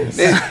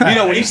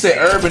 When you say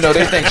urban, though,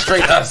 they think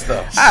straight us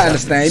though. I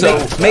understand. So-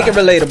 make it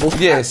relatable.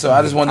 Yeah, so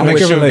I just want to Make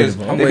make it sure because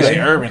relatable. they with say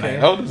you. urban.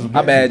 Like, oh, this is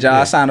My bad, y'all.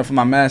 I signed up for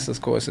my master's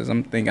courses.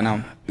 I'm thinking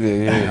I'm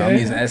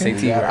using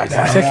SAT words.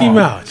 Check him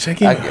out. Check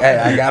him out.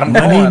 I got them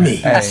Money going.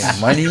 meets.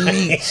 Hey, money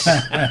meets.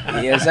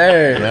 Yes,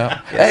 sir.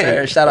 Yeah. Yes,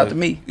 sir. Shout out to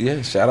me.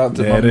 Yeah, shout out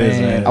to There my it is,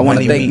 man. man. I want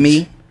to Money thank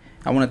meets. me.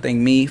 I want to thank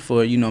me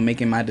for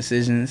making my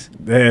decisions.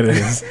 There it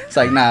is. It's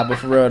like, nah, but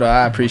for real though,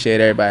 I appreciate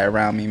everybody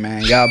around me,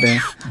 man. Y'all been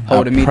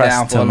holding me I pressed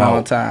down for a him long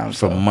out time. for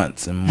So.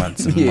 months and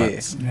months and Yeah.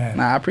 months. Yeah.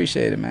 Nah, I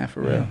appreciate it, man.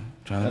 For real.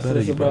 Trying That's to what better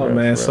it's you, about, bro.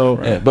 man.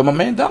 So, Yeah, but my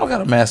man Donald got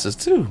a master's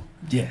too.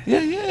 Yeah.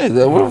 Yeah.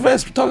 We're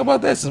vets. Talk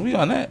about that since we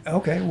on that.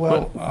 Okay.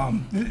 Well,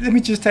 let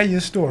me just tell you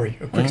a story.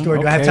 A quick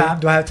story. Do I have okay. time?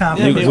 Do I have time?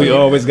 Yeah, we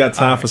always got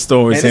time for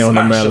stories here on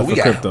the Maryland for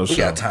Crypto We Show.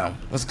 got time.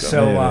 Let's go.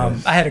 So Yeah.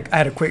 I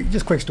had a quick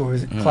story.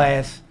 It was a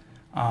class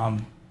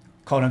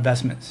called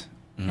investments,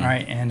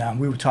 right? And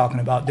we were talking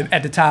about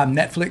at the time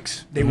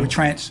Netflix. They were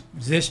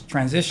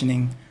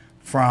transitioning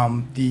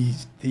from the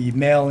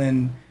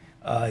mail-in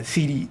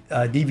CD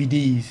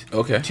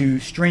DVDs to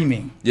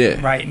streaming. Yeah.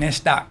 Right, and then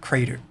stock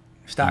cratered.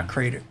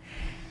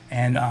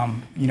 And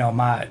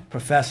my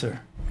professor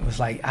was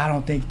like, I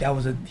don't think that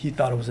was he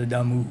thought it was a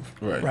dumb move.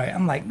 Right.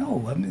 I'm like,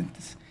 no, I mean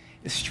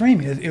it's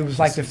streaming. It was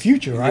like the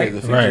future, right? Yeah,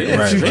 the future. Right, Yeah,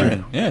 right,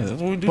 streaming. Yeah,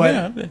 that's what we do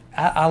But now.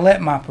 I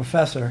let my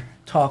professor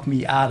talk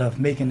me out of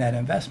making that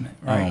investment,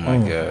 right? Oh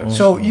my God.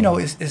 So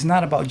it's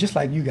not about, just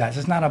like you guys,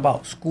 it's not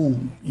about school.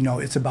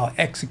 It's about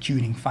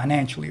executing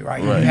financially,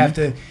 right? Right. You have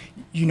to,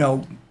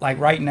 like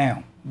right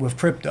now with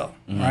crypto,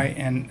 right?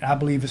 And I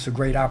believe it's a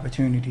great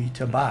opportunity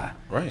to buy,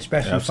 Right.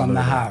 especially from the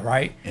Absolutely. high,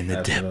 right? In the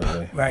Absolutely.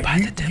 dip. Right. Buy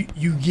You, the dip.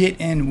 you get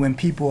in when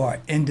people are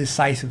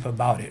indecisive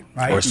about it,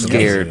 right? Or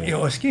scared.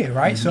 Or scared,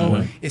 right?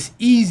 So it's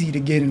easy to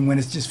get in when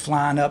it's just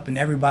flying up and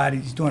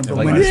everybody's doing it. But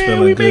Like when it's it's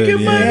feeling good.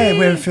 yeah,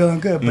 we're feeling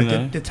good. But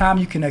Mm-hmm. the time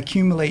you can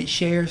accumulate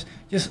shares,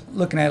 just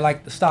looking at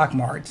like the stock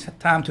market, it's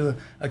time to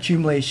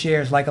accumulate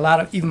shares. Like a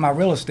lot of, even my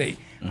real estate,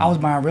 I was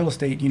buying real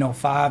estate,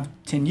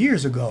 5-10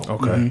 years ago.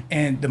 Okay.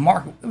 And the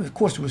market, of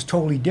course, it was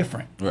totally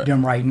different Right.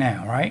 than right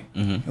now, right?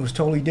 It was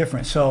totally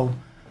different. So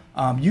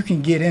you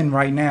can get in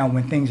right now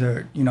when things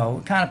are,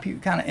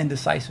 kind of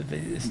indecisive.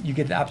 You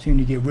get the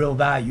opportunity to get real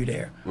value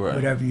there, Right.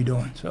 whatever you're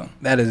doing. So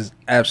That is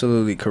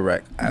absolutely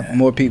correct.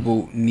 More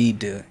people need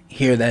to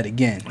hear that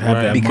again. Have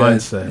that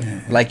because,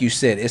 mindset. like you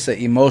said, it's an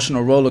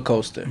emotional roller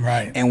coaster.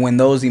 Right. And when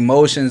those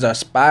emotions are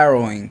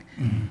spiraling,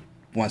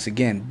 once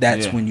again,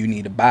 that's Yeah. when you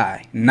need to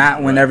buy.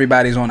 Not when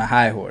everybody's on a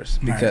high horse.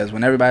 Because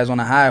when everybody's on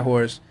a high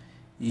horse,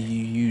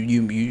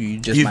 you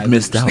just You've might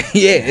missed lose. out.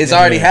 Yeah, it's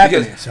already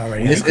happening. it's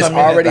already It's, You it's come in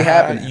at already the high,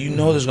 happening. You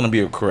know there's going to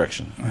be a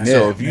correction.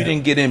 So if you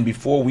didn't get in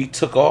before we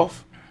took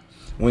off,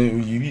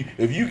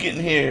 if you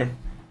getting here,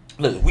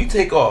 look, if we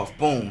take off,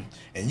 boom,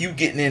 and you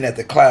getting in at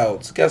the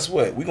clouds, guess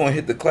what? We're going to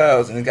hit the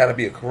clouds and it got to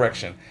be a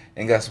correction.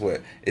 And guess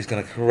what? It's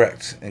going to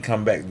correct and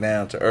come back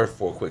down to earth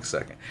for a quick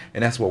second.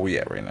 And that's where we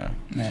at right now.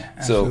 Yeah,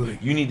 so absolutely.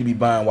 you need to be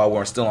buying while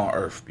we're still on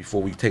earth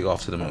before we take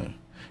off to the moon.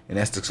 And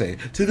that's to say,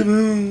 to the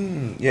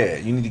moon. Yeah,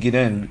 you need to get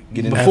in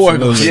Before it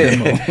goes to the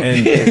moon.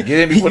 Yeah, get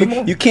in before the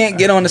moon. You can't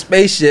get on the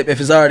spaceship if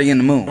it's already in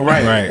the moon.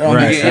 Right, Right, Oh,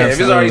 right, yeah, if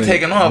it's already absolutely.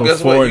 taken off, guess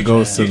Before what? it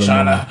goes to the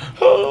trying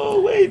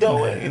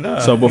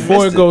moon. So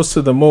before it goes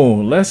to the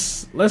moon,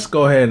 let's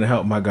go ahead and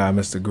help my guy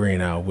Mr.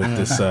 Green out with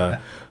this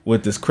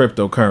with this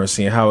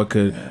cryptocurrency and how it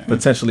could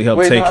potentially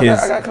help take I his.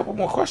 got a couple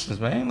more questions,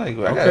 man. Like,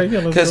 Okay, yeah,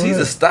 let's because go he's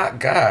ahead. a stock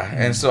guy,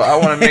 and so I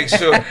want to make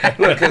sure.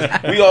 Look, because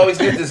we always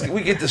get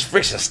this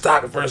friction: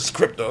 stock versus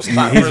crypto,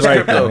 stock He's versus right,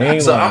 crypto. though. He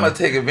ain't So lying. I'm gonna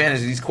take advantage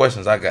of these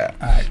questions I got.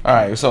 All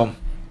right. So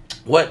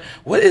What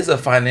is a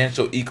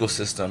financial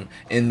ecosystem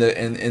in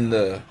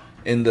the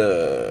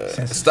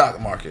stock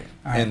market?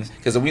 Right. And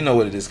because we know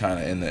what it is, kind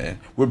of in the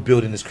we're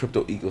building this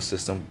crypto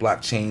ecosystem,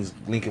 blockchains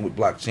linking with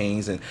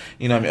blockchains, and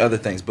other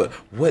things. But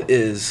what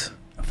is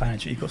a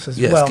financial ecosystem?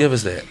 Yes, well, give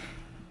us that.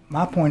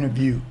 My point of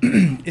view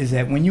is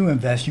that when you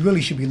invest, you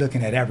really should be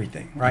looking at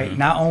everything, right? Mm-hmm.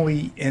 Not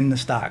only in the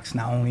stocks,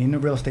 not only in the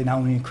real estate, not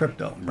only in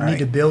crypto. You need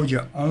to build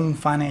your own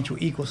financial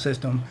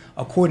ecosystem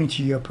according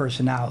to your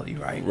personality,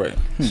 right? Right.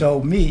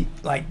 So me,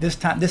 like this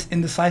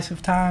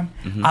indecisive time,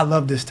 I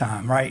love this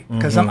time, right?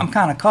 Because I'm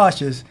kind of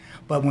cautious,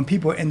 but when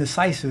people are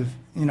indecisive,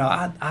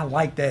 I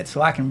like that,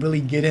 so I can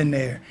really get in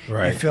there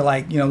and feel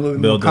like a little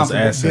bit more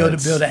comfortable.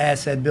 Build the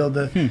asset, build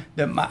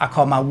I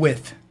call my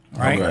width,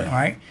 right? Okay.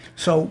 Right.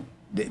 So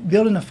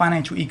building a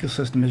financial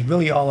ecosystem is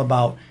really all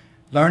about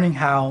learning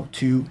how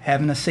to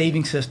having a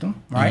saving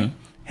system, right?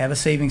 Have a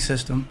saving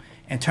system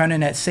and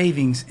turning that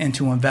savings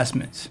into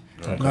investments.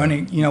 Okay.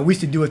 Learning, we used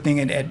to do a thing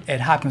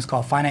at Hopkins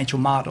called financial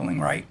modeling,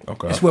 right?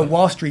 Okay. It's what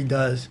Wall Street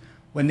does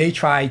when they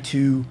try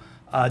to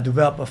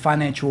develop a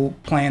financial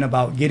plan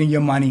about getting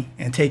your money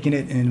and taking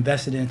it and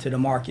investing it into the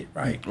market,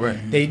 right? Right.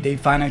 They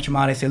financial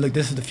model. They say, look,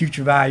 this is the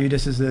future value.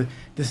 This is the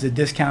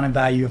discounted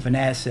value of an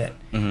asset.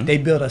 They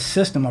build a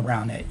system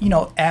around that.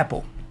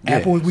 Apple. Yeah.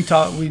 Apple.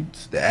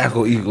 The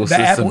Apple ecosystem. The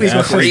Apple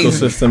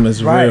ecosystem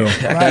is real.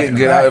 I can't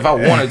get out if I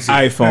wanted to.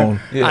 iPhone.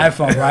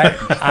 iPhone. Right.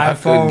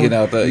 iPhone. Get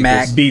out the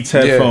Mac. Beats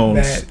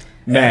headphones.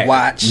 Mac.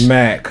 Watch.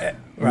 Mac.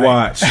 Right.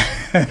 Watch.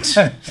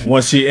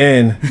 Once you're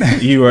in,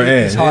 you are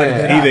in.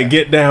 Either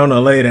get down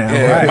or lay down.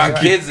 Yeah. Right. My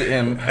kids are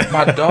in.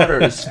 My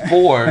daughter is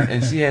 4,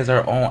 and she has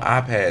her own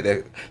iPad.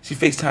 That she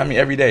FaceTime me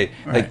every day,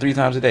 like 3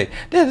 times a day.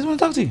 Dad, I just want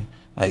to talk to you.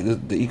 Like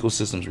the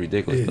ecosystem's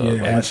ridiculous.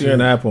 Once you're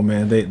an Apple,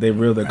 man, they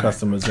reel their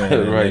customers in.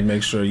 And they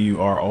make sure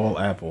you are all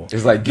Apple.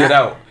 It's like get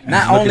out.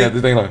 Not only at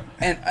the thing like,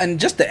 and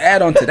just to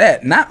add on to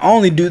that, not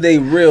only do they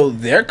reel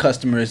their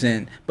customers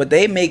in, but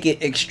they make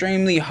it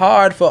extremely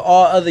hard for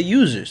all other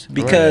users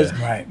because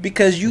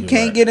you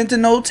can't get into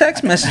no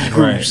text message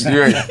groups.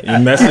 Your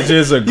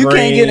messages are green. You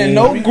can't get in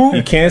no group.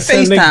 You can't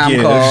send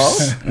FaceTime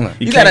calls.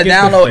 You gotta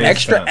download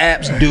extra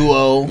apps.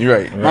 Duo.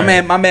 Right.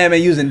 My man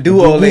been using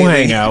Duo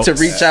lately to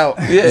reach out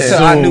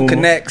to our new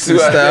connects and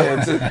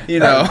stuff.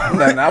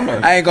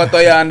 I ain't gonna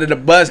throw y'all under the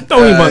bus.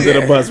 Throw him under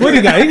the bus. What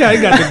he got? He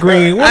got the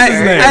green. What's his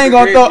name? I ain't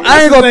gonna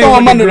throw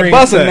him under the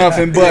bus or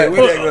nothing, but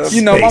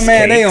my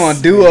man, they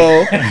on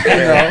Duo.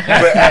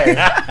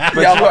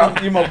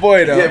 But you my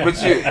boy though. Yeah, but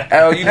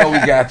Al, we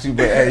got you.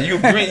 But hey,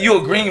 you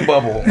a green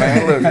bubble,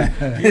 man. Look,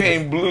 you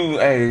ain't blue.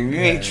 Hey, you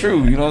ain't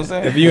true. You know what I'm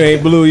saying? If you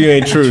ain't blue, you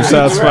ain't true.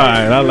 Sounds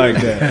fine. I like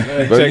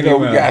that. But we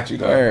got you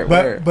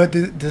though. But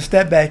to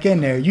step back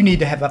in there, you need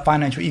to have a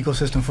financial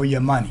ecosystem for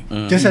your money.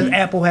 Just as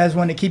Apple has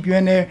one to keep you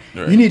in there,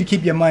 you need to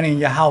keep your money in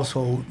your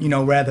household.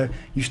 Rather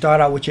you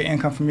start out with your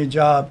income from your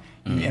job.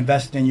 You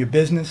invested in your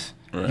business.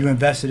 You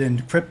invested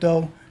in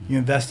crypto. You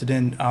invested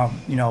in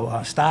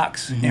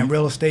stocks and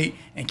real estate,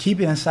 and keep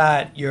it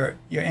inside your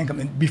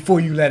income before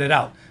you let it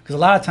out. Because a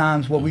lot of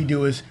times what we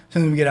do is, as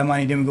soon as we get our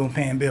money, then we go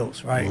paying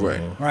bills, right?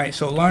 Right.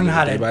 So learn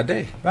how to day by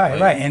day.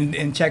 Right.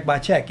 And check by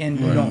check, and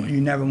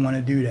you never want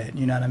to do that.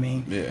 You know what I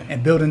mean? Yeah.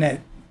 And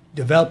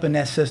developing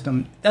that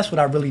system. That's what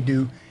I really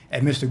do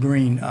at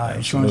MR.Green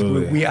Insurance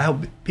Group. I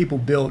help people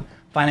build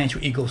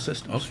financial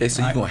ecosystem. Okay,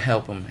 so you're gonna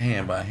help them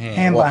hand by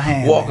hand.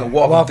 Walk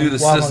them through the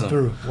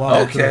system.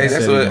 Okay,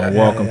 that's what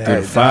walk them through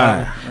the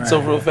fire.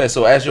 So real fast.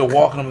 So as you're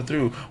walking them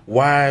through,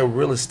 why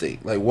real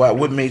estate? Like,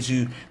 what made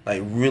you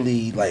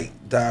really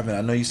dive in?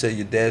 I know you said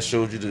your dad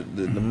showed you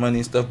the money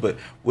and stuff, but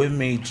what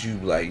made you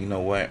you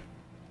know what?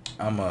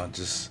 I'ma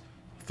just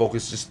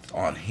focus just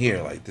on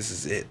here. Like, this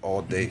is it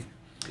all day.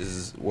 This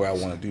is where I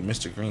want to do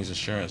MR.Green's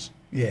insurance.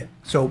 Yeah.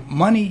 So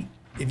money.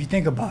 If you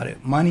think about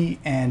it, money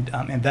and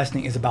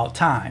investing is about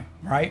time,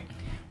 right?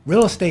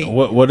 Real estate.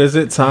 What is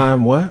it?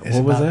 Time? What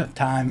was that?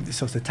 Time.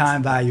 So it's the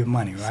time value of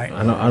money, right?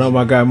 I know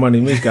my guy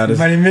Money Mitch got his.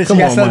 Money Mitch, you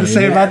got something to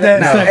say about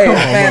that? No, hey,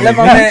 man,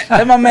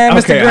 let my man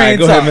MR.Green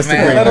go talk, ahead, Mr.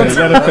 man.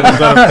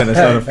 Green.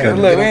 Let him finish.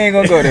 Look, we ain't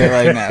gonna go there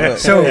right now. Look,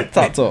 so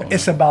talk.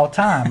 It's about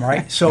time,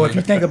 right? So if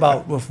you think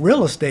about with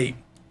real estate,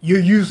 you're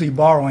usually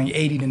borrowing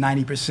 80 to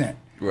 90%.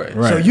 Right.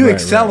 So you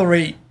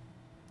accelerate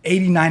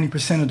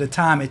 80-90% of the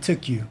time it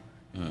took you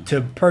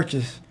to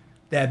purchase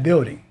that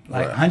building.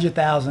 Like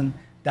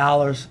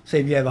 $100,000, say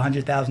if you have a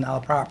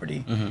 $100,000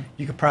 property,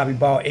 you could probably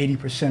borrow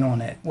 80% on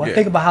that. Well,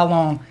 think about how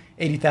long,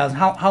 80,000,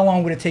 how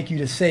long would it take you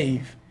to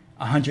save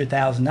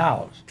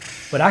 $100,000?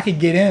 But I could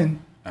get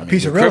in a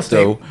piece of real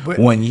estate.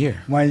 1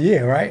 year. 1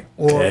 year, right?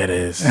 Or there it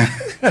is.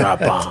 Drop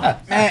bomb.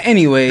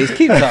 Anyways,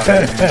 keep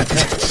talking.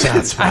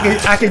 Shots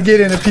fired. I could get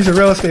in a piece of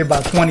real estate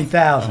about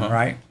 20,000,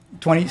 right?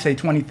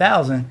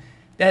 20,000.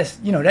 That's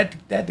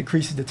that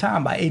decreases the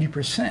time by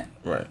 80%.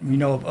 Right.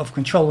 Of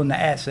controlling the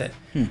asset.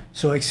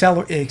 So it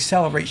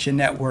accelerates your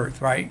net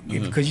worth, right?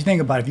 Because you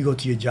think about it, if you go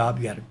to your job,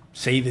 you got to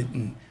save it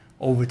and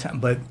over time.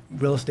 But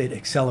real estate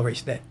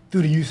accelerates that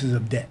through the uses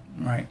of debt,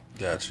 right?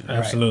 Gotcha.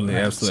 Absolutely,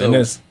 absolutely.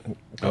 And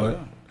go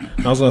ahead.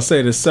 I was gonna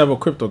say there's several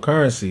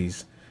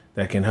cryptocurrencies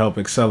that can help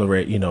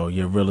accelerate, you know,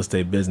 your real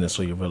estate business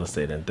or your real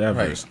estate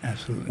endeavors. Right.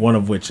 Absolutely. One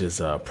of which is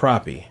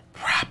Proppy.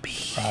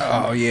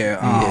 Oh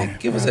yeah,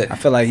 give us that. I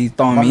feel like he's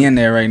throwing me in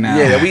there right now.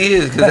 Yeah, we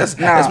is because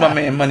that's my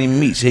man Money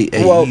Meech. He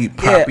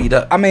Proppied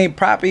up. I mean,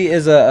 Proppy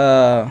is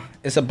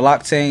it's a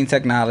blockchain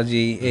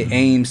technology. It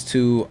aims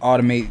to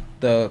automate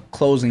the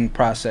closing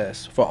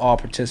process for all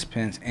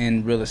participants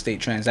in real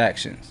estate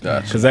transactions.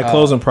 Because that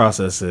closing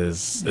process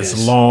is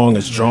it's long,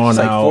 it's drawn It's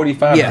like out.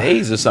 45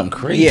 days or something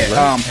crazy. Yeah,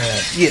 right?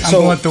 I'm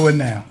going through it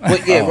now.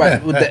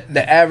 Right.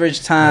 The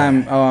average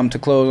time to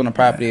close on a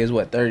property is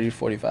what, 30 to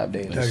 45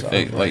 days or so.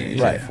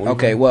 Right.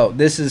 Okay. Well,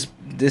 this is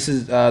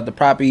the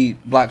Proppy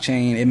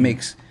blockchain. It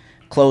makes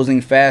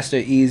closing faster,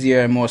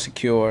 easier, and more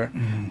secure.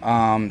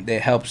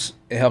 It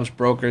helps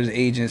brokers,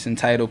 agents, and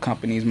title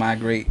companies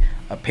migrate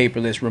a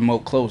paperless remote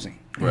closing.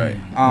 Right.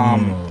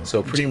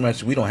 So pretty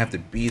much we don't have to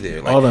be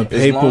there. Like, all the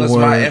as long as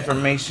my paperwork.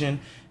 information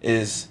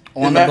is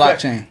On the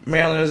blockchain.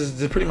 Maryland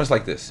is pretty much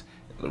like this.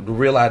 The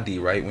real ID,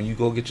 right? When you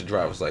go get your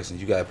driver's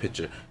license, you gotta put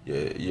you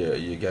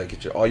gotta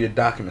get all your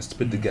documents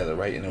put together,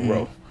 right, in a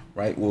row.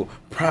 Right. Well,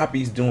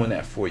 Proppy's doing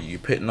that for you. You're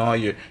putting all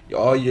your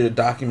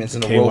documents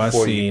in a row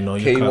for you.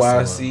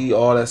 KYC,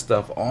 all that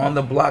stuff on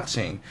the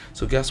blockchain.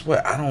 So guess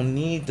what? I don't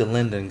need the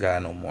lending guy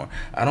no more.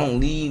 I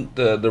don't need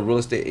the real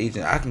estate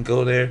agent. I can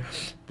go there,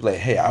 be like,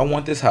 hey, I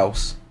want this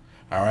house.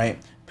 All right.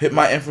 Put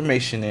my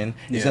information in.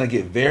 It's gonna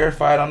get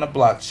verified on the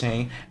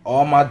blockchain.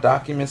 All my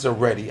documents are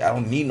ready. I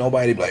don't need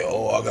nobody to be like,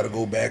 oh, I gotta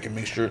go back and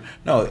make sure.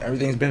 No,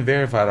 everything's been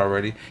verified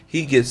already.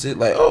 He gets it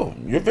like, oh,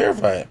 you're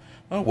verified.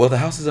 Oh, well, the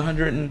house is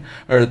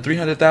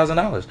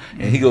 $300,000,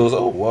 and he goes,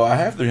 oh, well, I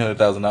have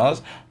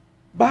 $300,000.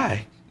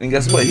 Buy. And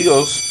guess what? He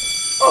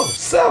goes, oh,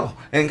 sell.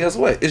 And guess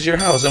what? It's your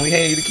house, and we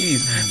hand you the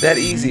keys. That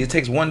easy. It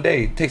takes 1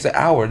 day. It takes an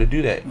hour to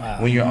do that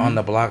when you're on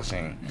the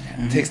blockchain.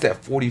 It takes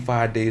that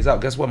 45 days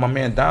out. Guess what? My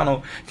man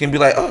Donald can be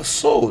like, oh,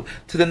 sold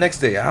to the next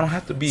day. I don't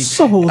have to be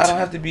sold. I don't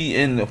have to be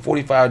in the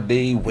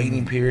 45-day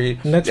waiting period.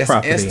 That's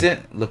property.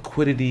 Instant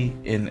liquidity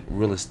in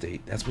real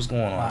estate. That's what's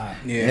going on.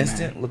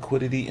 Instant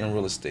liquidity in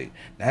real estate.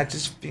 Not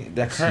just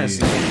that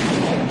currency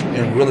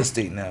in real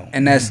estate now.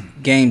 And that's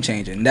game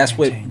changing. That's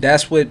what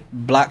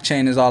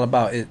blockchain is all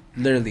about. It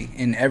literally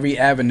in every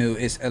avenue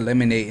is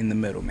eliminating the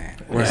middleman.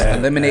 It's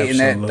eliminating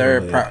that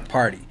third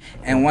party.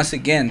 And once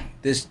again,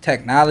 this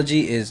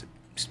technology is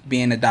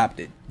being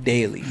adopted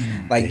daily.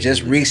 Like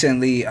just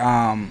recently,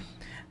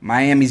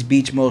 Miami's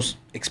Beach most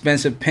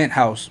expensive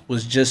penthouse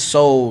was just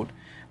sold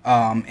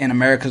in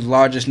America's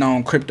largest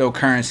known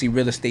cryptocurrency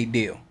real estate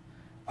deal.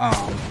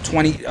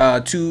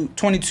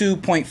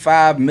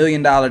 $22.5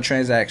 million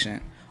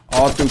transaction,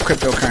 all through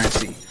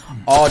cryptocurrency,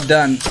 all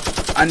done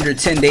under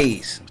 10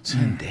 days.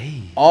 10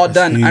 days. All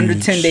done under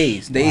 10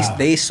 days.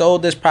 They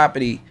sold this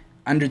property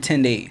under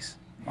 10 days.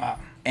 Wow.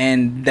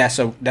 And that's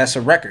a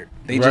record.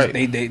 They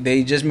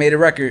just made a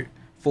record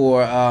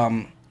for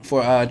a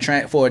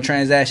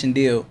transaction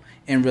deal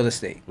in real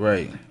estate.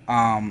 Right.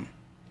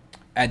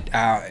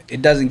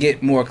 It doesn't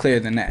get more clear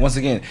than that. Once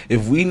again,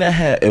 if we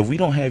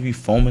don't have you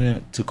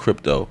foaming to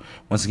crypto,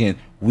 once again,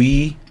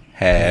 we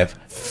have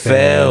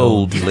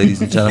failed,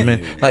 ladies and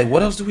gentlemen. Like,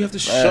 what else do we have to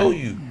show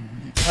you?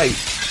 Like,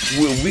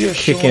 we are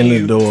kicking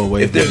the door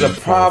away. If there's a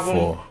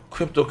problem,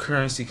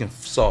 cryptocurrency can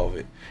solve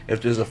it.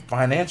 If there's a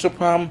financial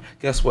problem,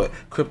 guess what?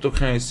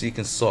 Cryptocurrency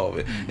can solve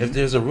it. If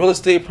there's a real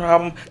estate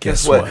problem,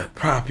 guess what?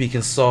 Proppy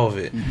can solve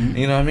it.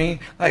 You know what I mean?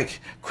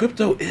 Like,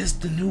 crypto is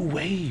the new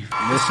wave.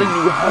 It's the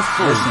new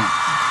hustle.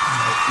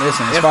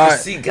 Listen,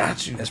 M4C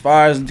got you. As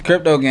far as the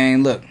crypto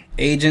game, look,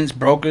 agents,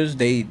 brokers,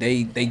 they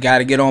got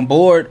to get on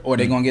board or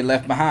they're going to get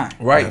left behind.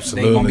 Right.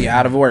 They're going to be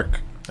out of work.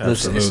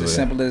 Absolutely. It's as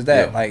simple as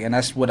that. Like, and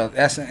that's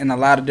in a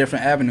lot of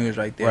different avenues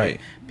right there. Right.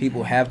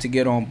 People have to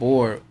get on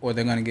board, or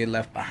they're gonna get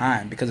left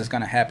behind because it's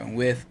gonna happen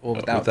with or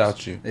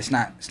without you. It's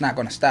not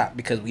gonna stop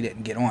because we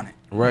didn't get on it.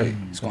 Right.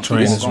 It's gonna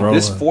keep on going.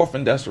 This fourth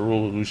industrial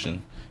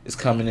revolution is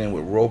coming in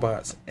with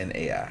robots and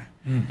AI.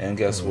 And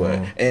guess what?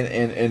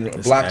 And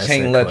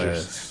blockchain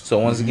ledgers. So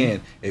once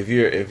again, if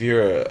you're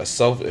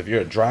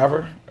a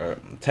driver, or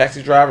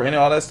taxi driver, and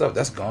all that stuff,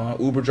 that's gone.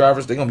 Uber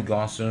drivers, they're gonna be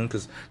gone soon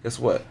because guess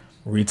what?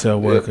 Retail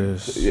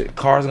workers,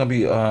 cars are gonna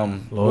be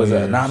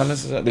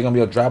anonymous. They're gonna be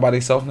able to drive by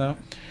themselves now.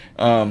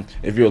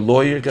 If you're a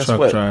lawyer, guess truck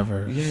what?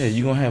 drivers. Yeah,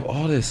 you're gonna have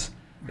all this.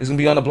 It's gonna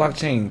be on the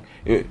blockchain.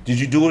 Did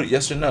you do it?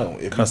 Yes or no?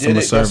 If Customer you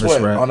did it, service guess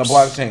what? reps. On the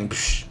blockchain.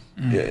 Psh,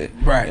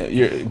 Right.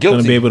 You're guilty.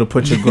 Gonna be able to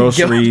put your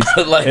groceries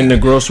in the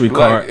grocery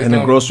cart, and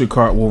the grocery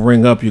cart will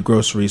ring up your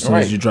groceries as soon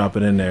as you drop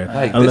it in there,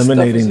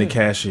 eliminating the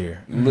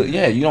cashier.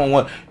 Yeah, you don't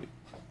want.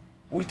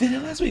 We did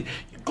it last week.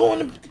 You go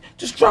in the,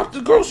 just drop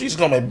the groceries. It's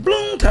gonna be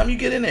bloom. Time you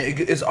get in there,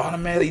 it's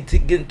automatically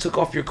getting took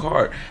off your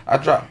card. I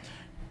dropped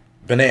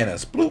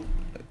bananas. Bloop.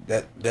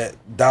 That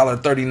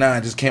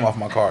 $1.39 just came off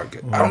my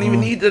card. I don't even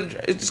need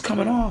it's just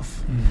coming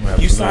off.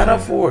 You sign up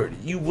for it.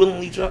 You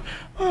willingly drop.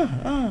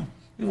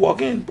 You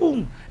walk in,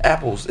 boom,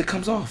 apples. It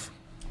comes off.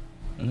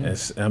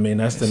 I mean,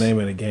 that's the name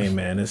of the game,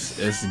 man.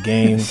 It's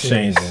game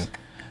changing.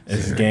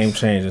 It's game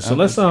changing. So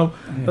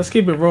let's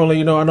keep it rolling.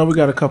 You know, I know we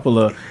got a couple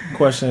of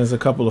questions, a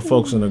couple of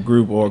folks in the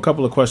group, or a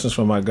couple of questions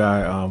from my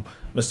guy,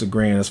 Mr.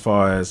 Green, as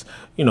far as,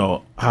 you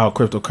know, how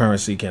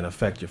cryptocurrency can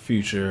affect your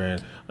future.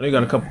 And I know you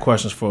got a couple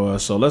questions for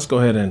us. So let's go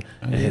ahead and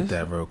hit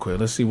that real quick.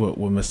 Let's see what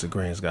Mr.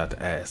 Green's got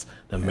to ask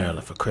the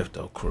Maryland for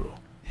Crypto crew.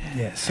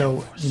 Yeah,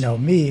 so, you know,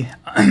 me,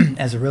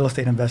 as a real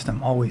estate investor,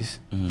 I'm always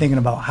thinking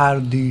about how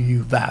do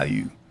you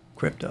value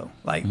crypto?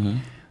 Like,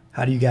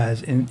 how do you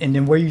guys, and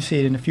then where you see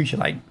it in the future?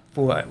 Like,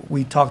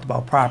 we talked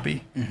about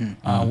property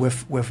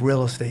with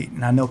real estate,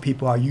 and I know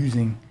people are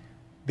using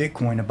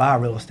Bitcoin to buy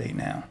real estate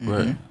now.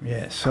 Right.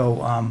 Yeah,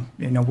 so,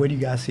 you know, where do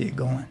you guys see it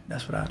going?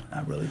 That's what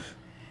I really...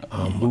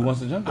 Who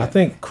wants to jump in? I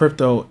think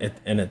crypto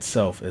in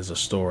itself is a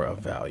store of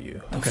value.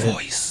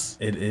 Voice.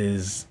 It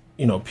is,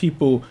 you know,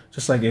 people,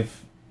 just like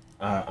if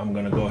I'm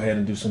going to go ahead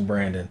and do some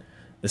branding,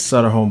 the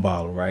Sutter Home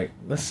bottle, right?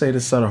 Let's say the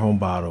Sutter Home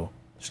bottle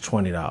is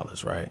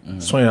 $20, right?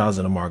 It's $20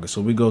 in the market.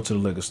 So we go to the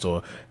liquor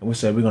store and we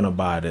say we're going to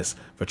buy this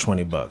for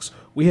 $20.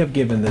 We have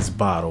given this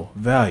bottle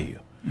value.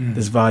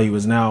 This value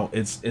is now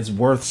it's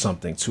worth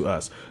something to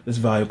us. This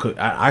value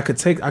I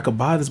could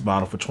buy this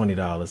bottle for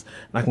 $20 and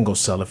I can go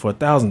sell it for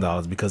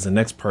 $1,000 because the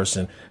next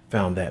person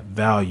found that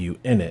value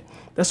in it.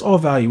 That's all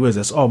value is.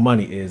 That's all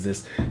money is.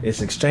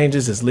 It's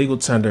exchanges, it's legal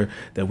tender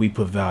that we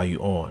put value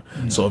on.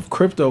 So if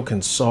crypto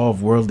can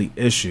solve worldly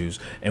issues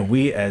and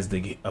we as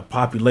a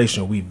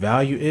population, we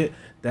value it,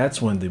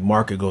 that's when the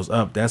market goes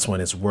up. That's when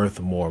it's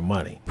worth more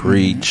money.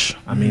 Preach.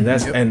 I mean,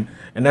 that's and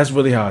that's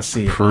really how I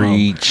see it.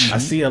 Preach. I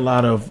see a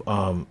lot of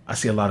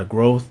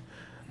growth.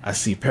 I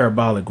see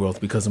parabolic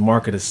growth because the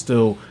market is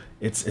still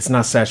it's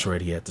not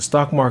saturated yet. The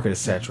stock market is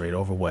saturated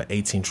over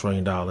 $18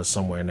 trillion,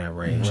 somewhere in that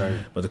range. Right.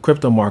 But the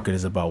crypto market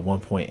is about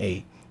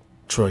 $1.8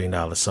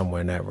 trillion,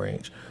 somewhere in that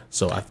range.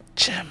 So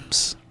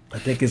gems. I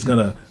think it's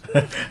gonna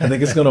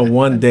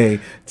one day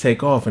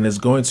take off, and it's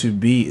going to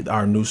be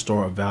our new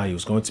store of value.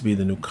 It's going to be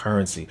the new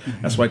currency.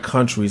 That's why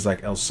countries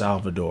like El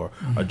Salvador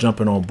are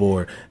jumping on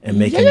board and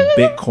making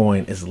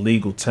Bitcoin as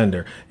legal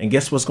tender. And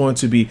guess what's going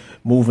to be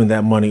moving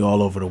that money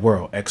all over the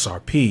world?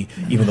 XRP,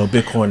 even though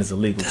Bitcoin is a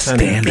legal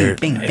tender,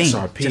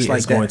 XRP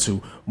is going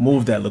to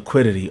move that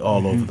liquidity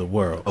all over the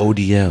world.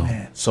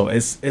 ODL. So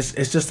it's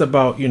just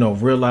about, you know,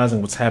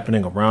 realizing what's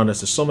happening around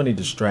us. There's so many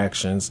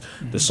distractions.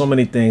 There's so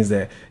many things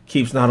that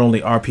keeps not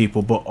only our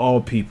people but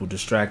all people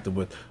distracted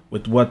with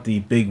what the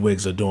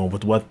bigwigs are doing,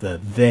 with what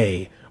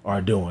they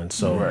are doing.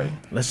 So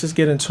let's just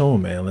get into it,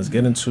 man. Let's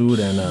get into it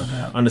and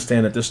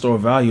understand that this store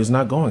of value is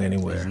not going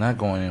anywhere. It's not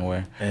going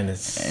anywhere. And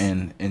it's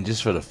and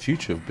just for the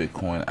future of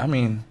Bitcoin, I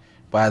mean,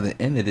 by the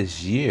end of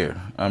this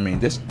year, I mean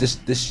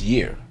this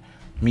year,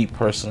 me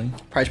personally.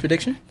 Price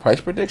prediction?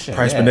 Price prediction.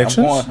 Price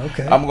predictions?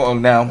 I'm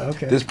going now.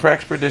 This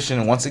price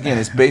prediction, once again,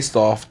 is based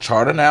off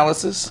chart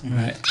analysis.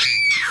 Right.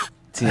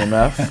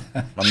 TMF,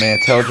 my man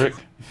Teldrick,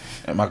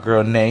 and my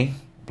girl Nay,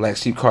 Black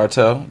Sheep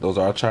Cartel. Those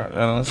are our chart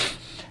analysts.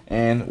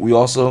 And we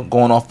also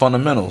going off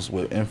fundamentals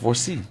with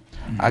M4C.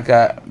 I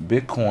got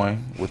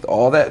Bitcoin with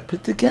all that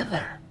put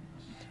together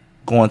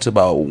going to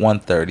about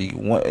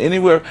 130,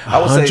 anywhere.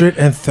 I would say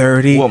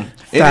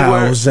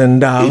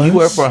 $130,000.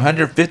 Anywhere for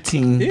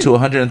 $115,000 to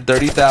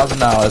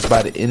 $130,000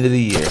 by the end of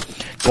the year.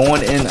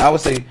 Going in, I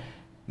would say,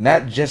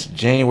 not just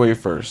January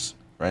 1st.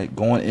 Right,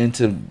 going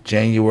into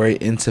January,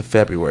 into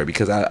February,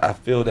 because I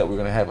feel that we're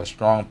going to have a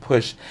strong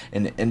push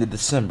in the end of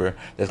December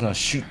that's going to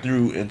shoot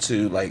through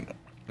into like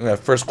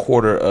first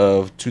quarter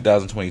of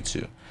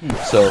 2022.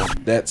 So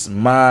that's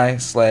my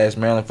 /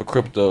 Maryland for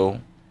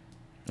Crypto.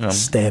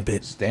 Stamp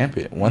it.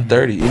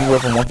 130, anywhere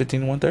from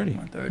 115 to 130.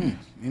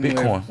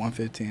 Bitcoin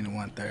 115 to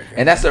 130.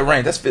 And that's the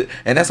range.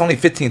 That's only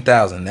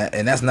 15,000.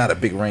 And that's not a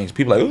big range.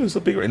 People are like, oh, it's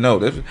a big range. No,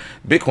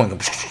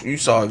 Bitcoin. You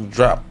saw it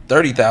drop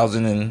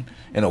 30,000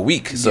 in a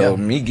week. So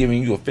me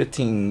giving you a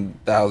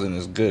 15,000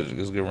 is good.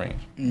 It's a good range.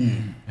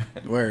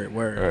 Word.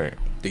 Right.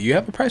 Do you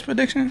have a price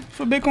prediction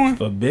for Bitcoin?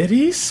 For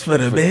biddies? For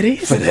the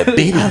biddies? For the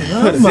biddies.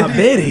 I love my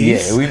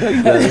biddies. Yeah, we know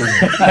you got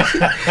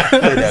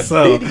it.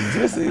 So,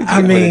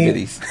 I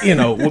mean, you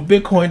know, with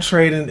Bitcoin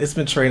trading, it's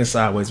been trading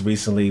sideways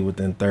recently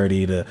within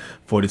 30 to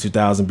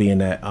 42,000 being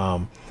that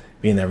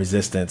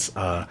resistance.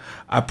 I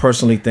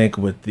personally think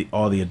with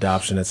all the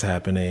adoption that's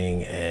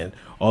happening and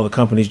all the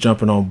companies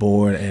jumping on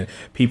board and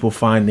people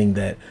finding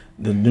that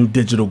the new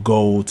digital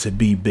gold to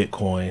be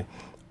Bitcoin,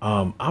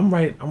 I'm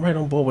right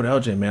on board with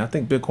LJ, man. I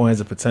think Bitcoin has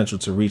the potential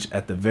to reach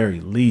at the very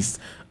least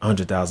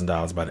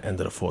 $100,000 by the end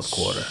of the fourth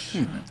quarter.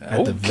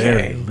 At the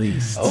very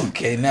least.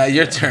 Okay, now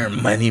your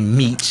turn, Money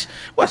Meech.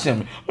 Watch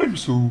him. I'm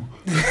so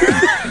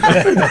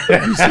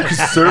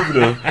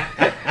conservative.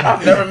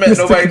 I've never met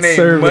nobody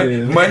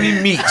named Money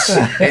Meech,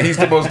 and he's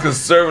the most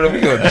conservative. We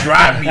gonna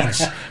dry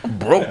Meech,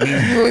 broke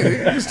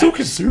Meech. He's too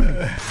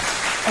conservative.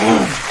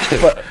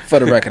 For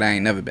the record, I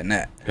ain't never been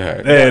that. There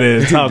it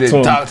is. Talk to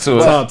him. Talk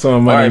to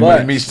him,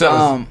 Money Meech.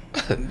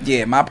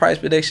 Yeah, my price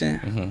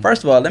prediction.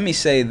 First of all, let me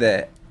say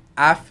that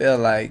I feel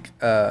like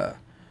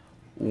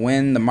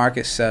when the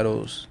market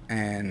settles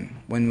and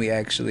when we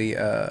actually,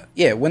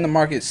 when the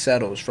market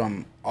settles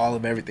from all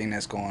of everything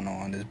that's going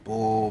on, this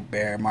bull,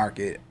 bear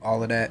market,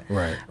 all of that.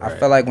 Right. I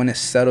feel like when it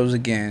settles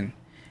again,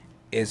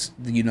 it's,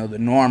 the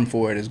norm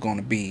for it is going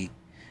to be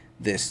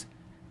this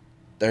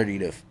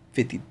 $30,000 to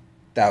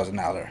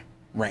 $50,000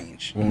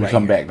 range when we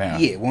come back down.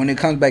 Yeah, when it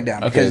comes back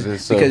down,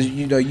 because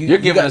you're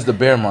giving us the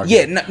bear market.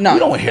 Yeah, no, we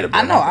don't want to hear the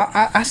bear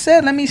market. I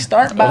said let me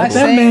start by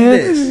saying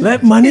this.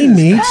 Let money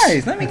meet.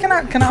 Guys, let me can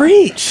I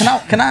preach.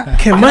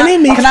 Can money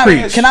meet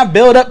preach? Can I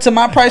build up to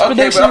my price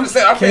prediction? But I'm just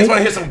saying, I just want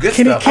to hear some good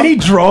stuff. Can he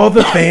draw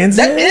the fans?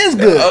 That is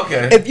good.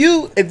 Okay.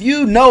 If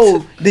you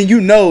know, then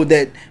you know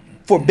that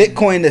for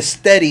Bitcoin to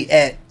steady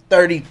at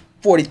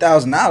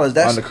 $40,000,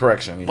 that's on the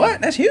correction.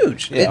 What? That's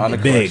huge. Yeah, on the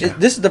correction.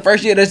 This is the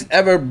first year that's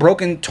ever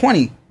broken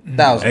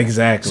 20,000.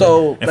 Exactly.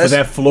 So and for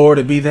that floor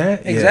to be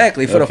that,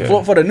 exactly for the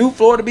floor, for the new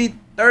floor to be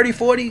 30,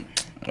 40.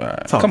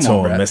 Talk to him,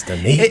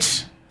 Mr.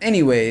 Nietzsche.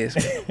 Anyways,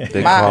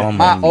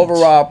 my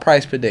overall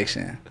price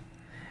prediction,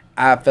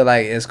 I feel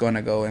like it's going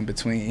to go in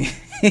between.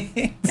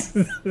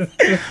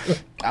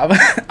 I'm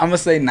gonna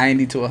say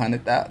 90 to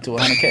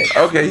 100K.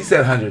 Okay, he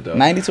said 100 though.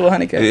 90 to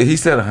 100K. Yeah, he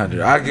said 100.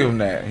 I'll give him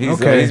that. He's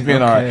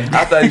being all right.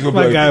 I thought he was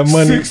gonna be like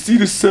 60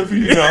 to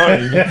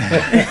 79.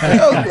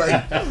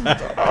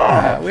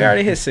 We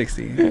already hit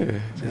 60. Yeah.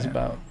 Just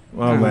about.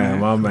 My man.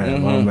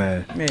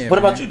 What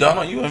about you,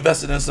 Donald? You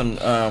invested in some?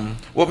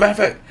 Well, matter of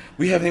fact,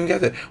 we haven't even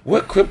got that.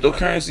 What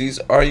cryptocurrencies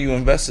are you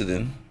invested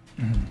in?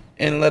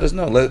 And let us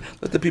know. Let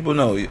the people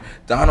know.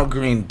 Donald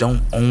Green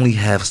don't only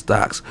have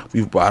stocks.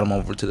 We've brought him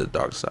over to the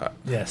dark side.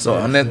 Yes. So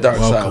on that dark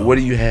side, what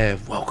do you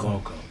have?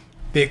 Welcome.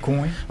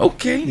 Bitcoin.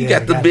 Okay, you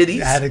got the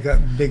biddies. I had a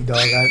big dog.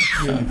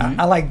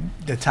 I like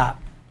the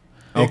top.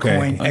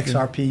 Bitcoin,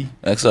 XRP.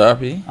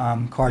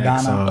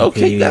 Cardano.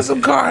 Okay, you got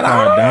some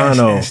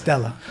Cardano. And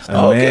Stella.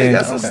 Okay, you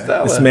got some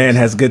Stella. This man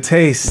has good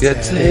taste.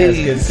 Good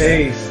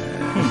taste.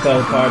 He's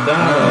called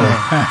Cardano.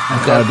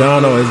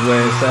 Cardano is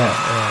where it's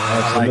at.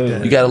 Absolutely.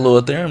 Like you got a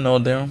little Ethereum, no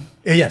Ethereum?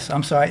 Yes,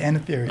 I'm sorry, and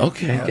Ethereum.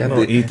 Okay, got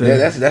the Ether.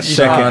 Yeah, that's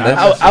checking.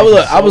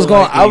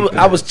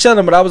 I was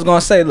chilling, but I was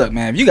gonna say, look,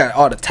 man, if you got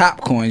all the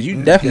top coins,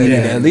 you definitely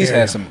need to at least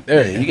have some.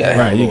 You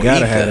gotta you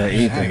gotta have that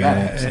Ether,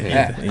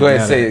 man. Go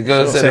ahead, say it.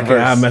 Go ahead, say it.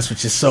 I mess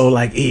with your soul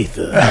like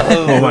Ether.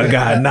 Oh my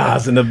God,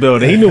 Nas in the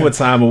building. He knew what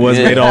time it was.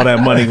 Made all that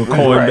money with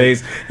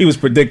Coinbase. He was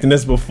predicting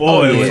this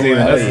before it was even.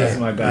 That's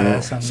my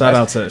God. Shout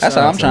out to. That's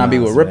how I'm trying to be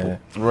with Ripple.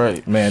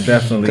 Right, man,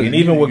 definitely. And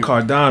even with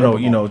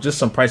Cardano, just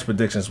some price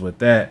predictions with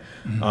that.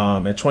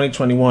 In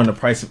 2021, the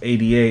price of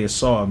ADA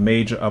saw a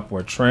major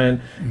upward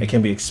trend. It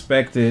can be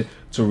expected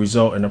to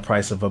result in a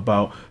price of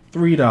about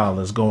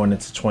 $3 going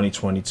into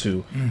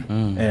 2022.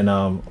 And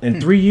in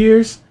 3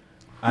 years,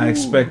 I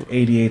expect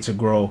ADA to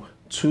grow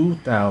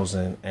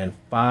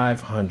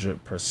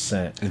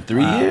 2,500% in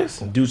 3 years,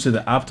 due to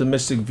the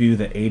optimistic view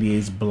that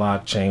ADA's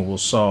blockchain will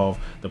solve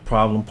the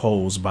problem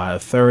posed by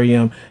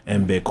Ethereum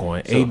and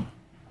Bitcoin.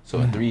 So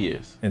in 3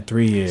 years. In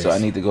 3 years. So I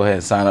need to go ahead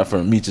and sign up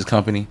for Meech's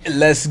company.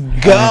 Let's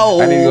go.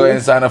 I need to go ahead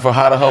and sign up for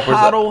HODL Helpers.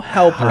 HODL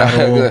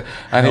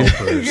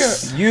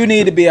Helpers. You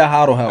need to be a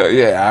HODL helper.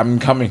 Yeah, I'm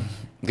coming.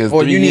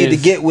 Or you need to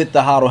get with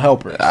the HODL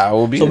helpers. I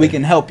will be. So we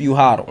can help you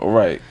HODL.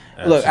 Right.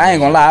 Look, I ain't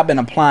gonna lie. I've been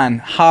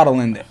applying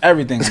HODL into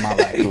everything in my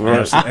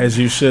life. As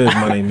you should,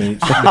 Money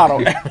Meech.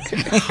 HODL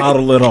everything.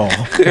 HODL it all.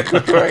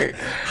 Right.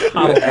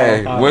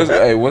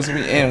 Once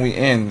we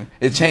in.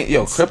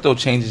 It crypto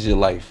changes your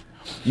life.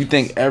 You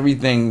think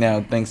everything now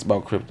thinks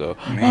about crypto.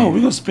 Man. Oh, we're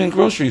gonna spend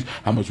groceries.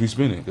 How much we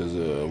spending? Because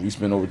we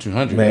spend over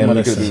 200. Man,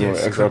 money could be on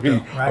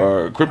XRP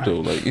or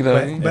crypto. Like you know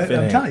what I mean? But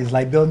I'm telling you, it's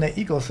like building that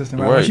ecosystem.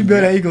 Right? Once you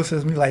build that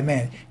ecosystem, you're like,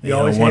 man, you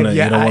always don't want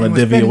to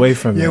divvy away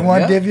from it. You don't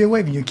want to divvy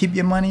away from it. You keep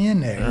your money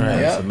in there.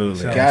 Right.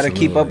 Absolutely. So, gotta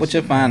keep up with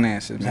your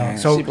finances, man.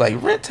 So like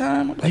rent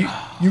time.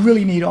 You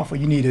really need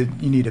you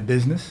need a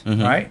business,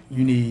 right?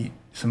 You need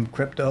some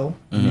crypto,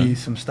 you need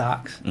some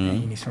stocks,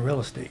 and you need some real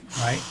estate,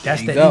 right?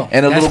 That's that.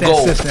 And a little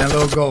gold. A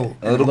little gold.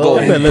 A little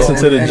gold. Listen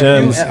to the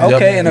gems.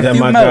 Okay, and that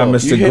my guy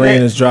Mr.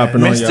 Green is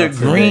dropping on y'all. Mr.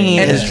 Green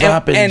is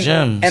dropping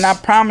gems. And I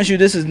promise you,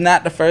 this is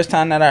not the first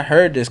time that I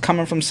heard this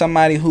coming from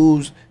somebody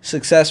who's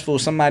successful,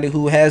 somebody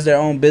who has their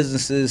own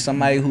businesses,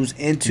 somebody who's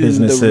into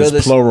the real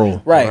estate.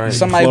 Plural. Right.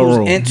 Somebody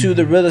who's into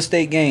the real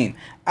estate game.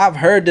 I've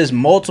heard this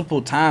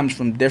multiple times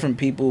from different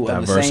people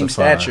of the same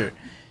stature.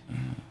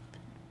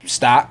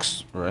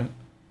 Stocks. Right.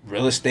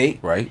 Real estate,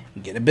 right?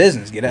 Get a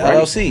business, get an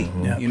LLC.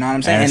 You know what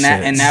I'm saying?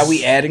 And now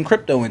we adding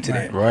crypto into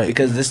that, right?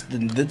 Because this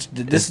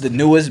is the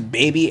newest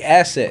baby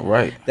asset,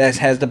 right? That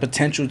has the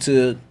potential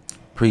to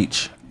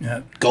preach,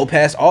 go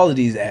past all of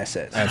these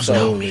assets.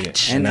 Absolutely,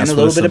 so, and a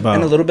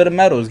little bit of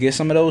metals. Get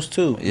some of those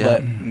too.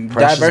 Yeah, but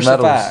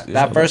diversify.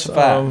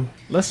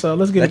 Let's get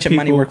let your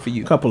money work for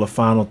you. A couple of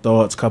final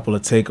thoughts, couple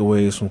of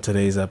takeaways from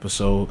today's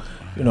episode.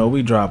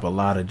 We drop a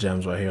lot of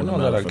gems right here on the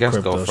Metal for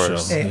Crypto show.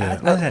 Hey,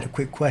 I had a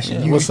quick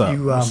question. What's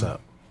up?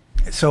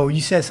 So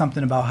you said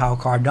something about how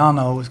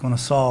Cardano is going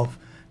to solve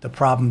the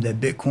problem that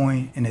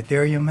Bitcoin and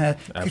Ethereum has.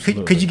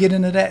 Absolutely. Could you get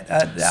into that?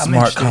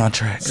 Smart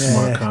contracts.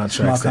 Smart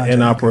contracts. The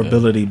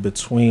interoperability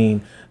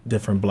between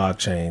different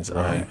blockchains.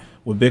 Right.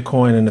 With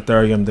Bitcoin and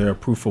Ethereum, they're a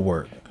proof of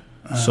work.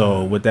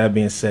 So with that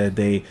being said,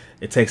 it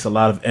takes a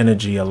lot of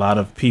energy, a lot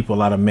of people, a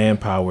lot of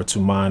manpower to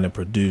mine and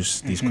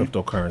produce these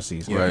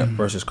cryptocurrencies. Right.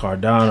 Versus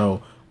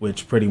Cardano,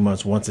 which pretty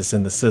much once it's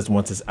in the system,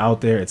 once it's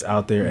out there,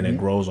 and it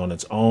grows on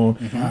its own.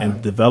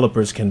 And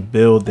developers can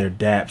build their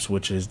dApps,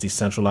 which is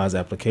decentralized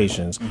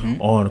applications,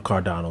 on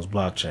Cardano's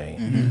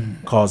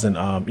blockchain, causing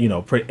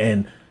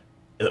and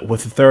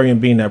with Ethereum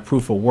being that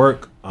proof of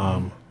work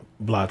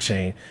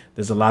blockchain,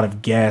 there's a lot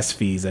of gas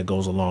fees that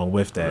goes along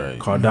with that. Right.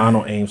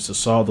 Cardano aims to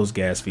solve those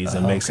gas fees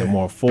and makes it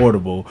more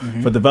affordable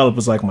for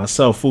developers like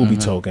myself.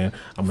 Fubi token,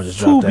 I'm gonna just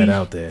drop that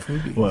out there.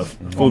 Well,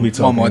 Fubi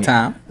token. One more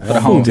time for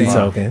the home team.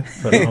 Token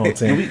for the home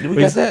team. we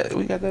got that.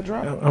 We got that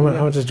drop.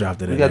 I'm just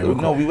dropped it in there.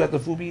 We got the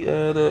Fubi.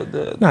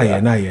 Not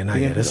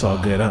yet. It's all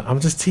good. I'm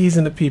just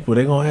teasing the people.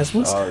 They're gonna ask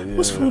what's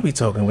Fubi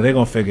token. Well, they're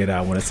gonna figure it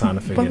out when it's time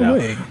to figure it out.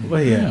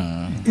 But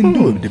yeah,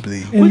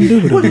 Indubitably.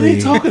 What are they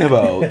talking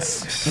about?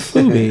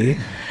 Fubi.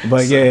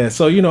 But yeah,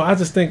 so I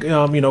just think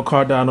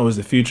Cardano is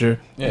the future.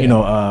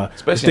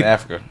 Especially in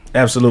Africa.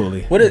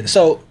 Absolutely.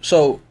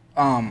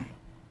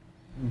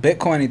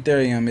 Bitcoin,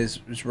 Ethereum is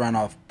run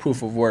off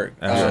proof of work.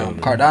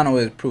 Cardano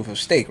is proof of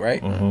stake,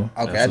 right? Okay,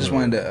 absolutely. I just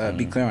wanted to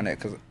be clear on that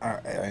because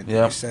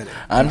I said it.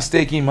 I'm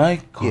staking my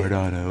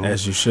Cardano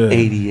as you should.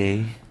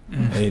 ADA.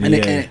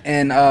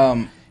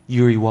 And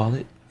Yuri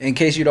wallet. In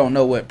case you don't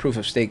know what proof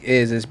of stake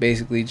is, it's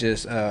basically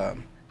just the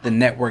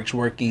networks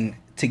working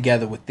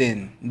together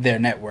within their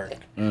network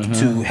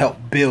to help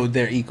build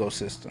their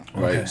ecosystem.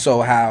 Right.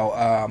 So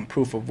how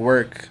proof of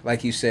work,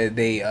 like you said,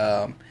 they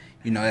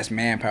that's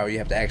manpower. You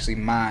have to actually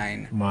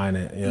mine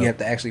it. Yeah. You have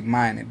to actually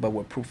mine it. But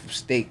with proof of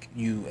stake,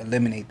 you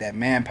eliminate that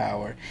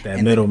manpower.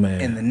 That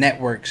middleman. And the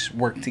networks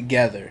work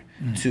together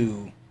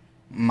to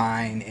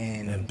mine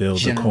and build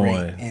the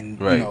coin and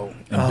build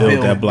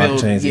that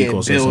blockchain's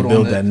ecosystem,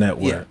 build that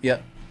network.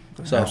 Yep.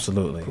 So,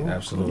 absolutely. Yeah.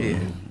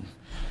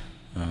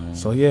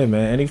 So yeah,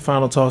 man. Any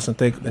final thoughts and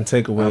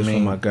takeaways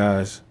from my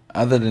guys?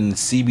 Other than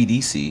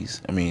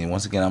CBDCs,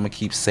 once again, I'm gonna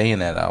keep saying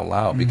that out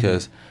loud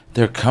because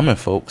they're coming,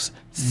 folks.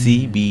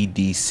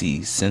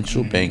 CBDC,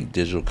 central bank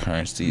digital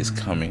currency, is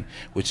coming,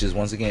 which is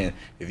once again,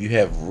 if you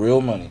have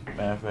real money.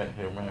 Matter of fact,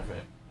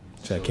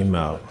 check him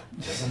out.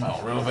 Check him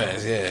out real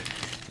fast. Yeah,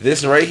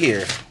 this right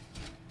here,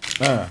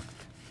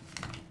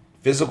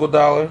 physical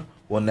dollar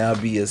will now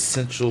be a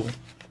central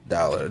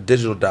dollar.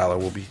 Digital dollar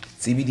will be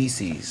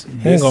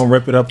CBDCs. He ain't gonna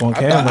rip it up on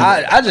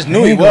camera. I just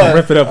knew he was gonna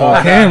rip it up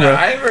on camera.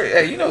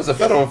 It's a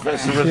federal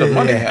offense to rip the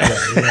money.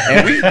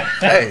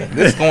 And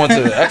this going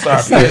to the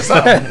XRP or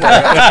something.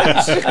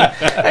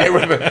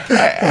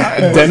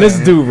 Dennis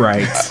Do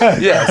Right.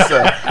 Yes,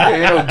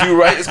 Do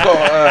Right. It's called.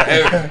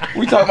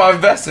 We talking about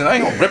investing. I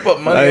ain't gonna rip up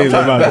money. I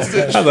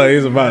thought he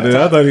was about to.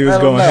 I thought he was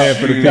going ham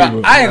for the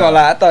people. I ain't gonna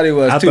lie. I thought he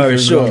was. I thought he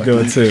was going to do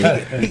it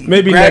too.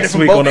 Maybe next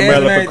week on the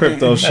Maryland for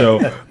Crypto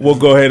show, we'll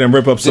go ahead and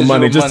rip up some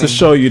money just to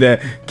show you that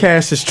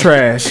cash is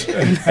trash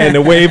and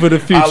the wave of the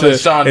future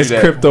is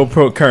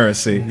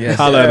cryptocurrency. Yes,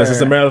 holla at us. It's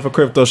the Maryland for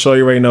Crypto show.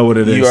 You already know what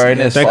it is.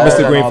 Thank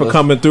Mr. Green for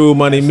coming through.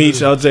 Money Meech,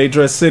 LJ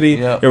Dress City.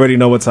 Yep. You already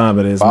know what time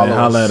it is, man.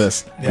 Holla at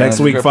us. Next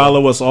week,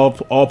 follow us all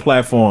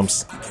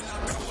platforms.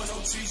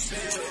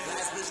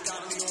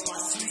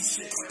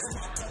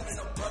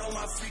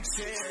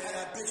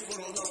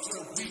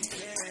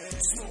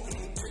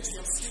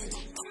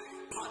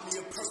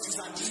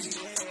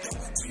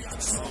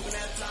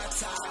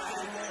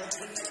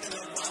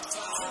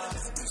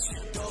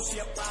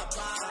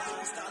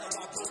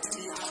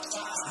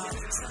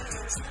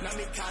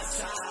 Nami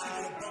casa,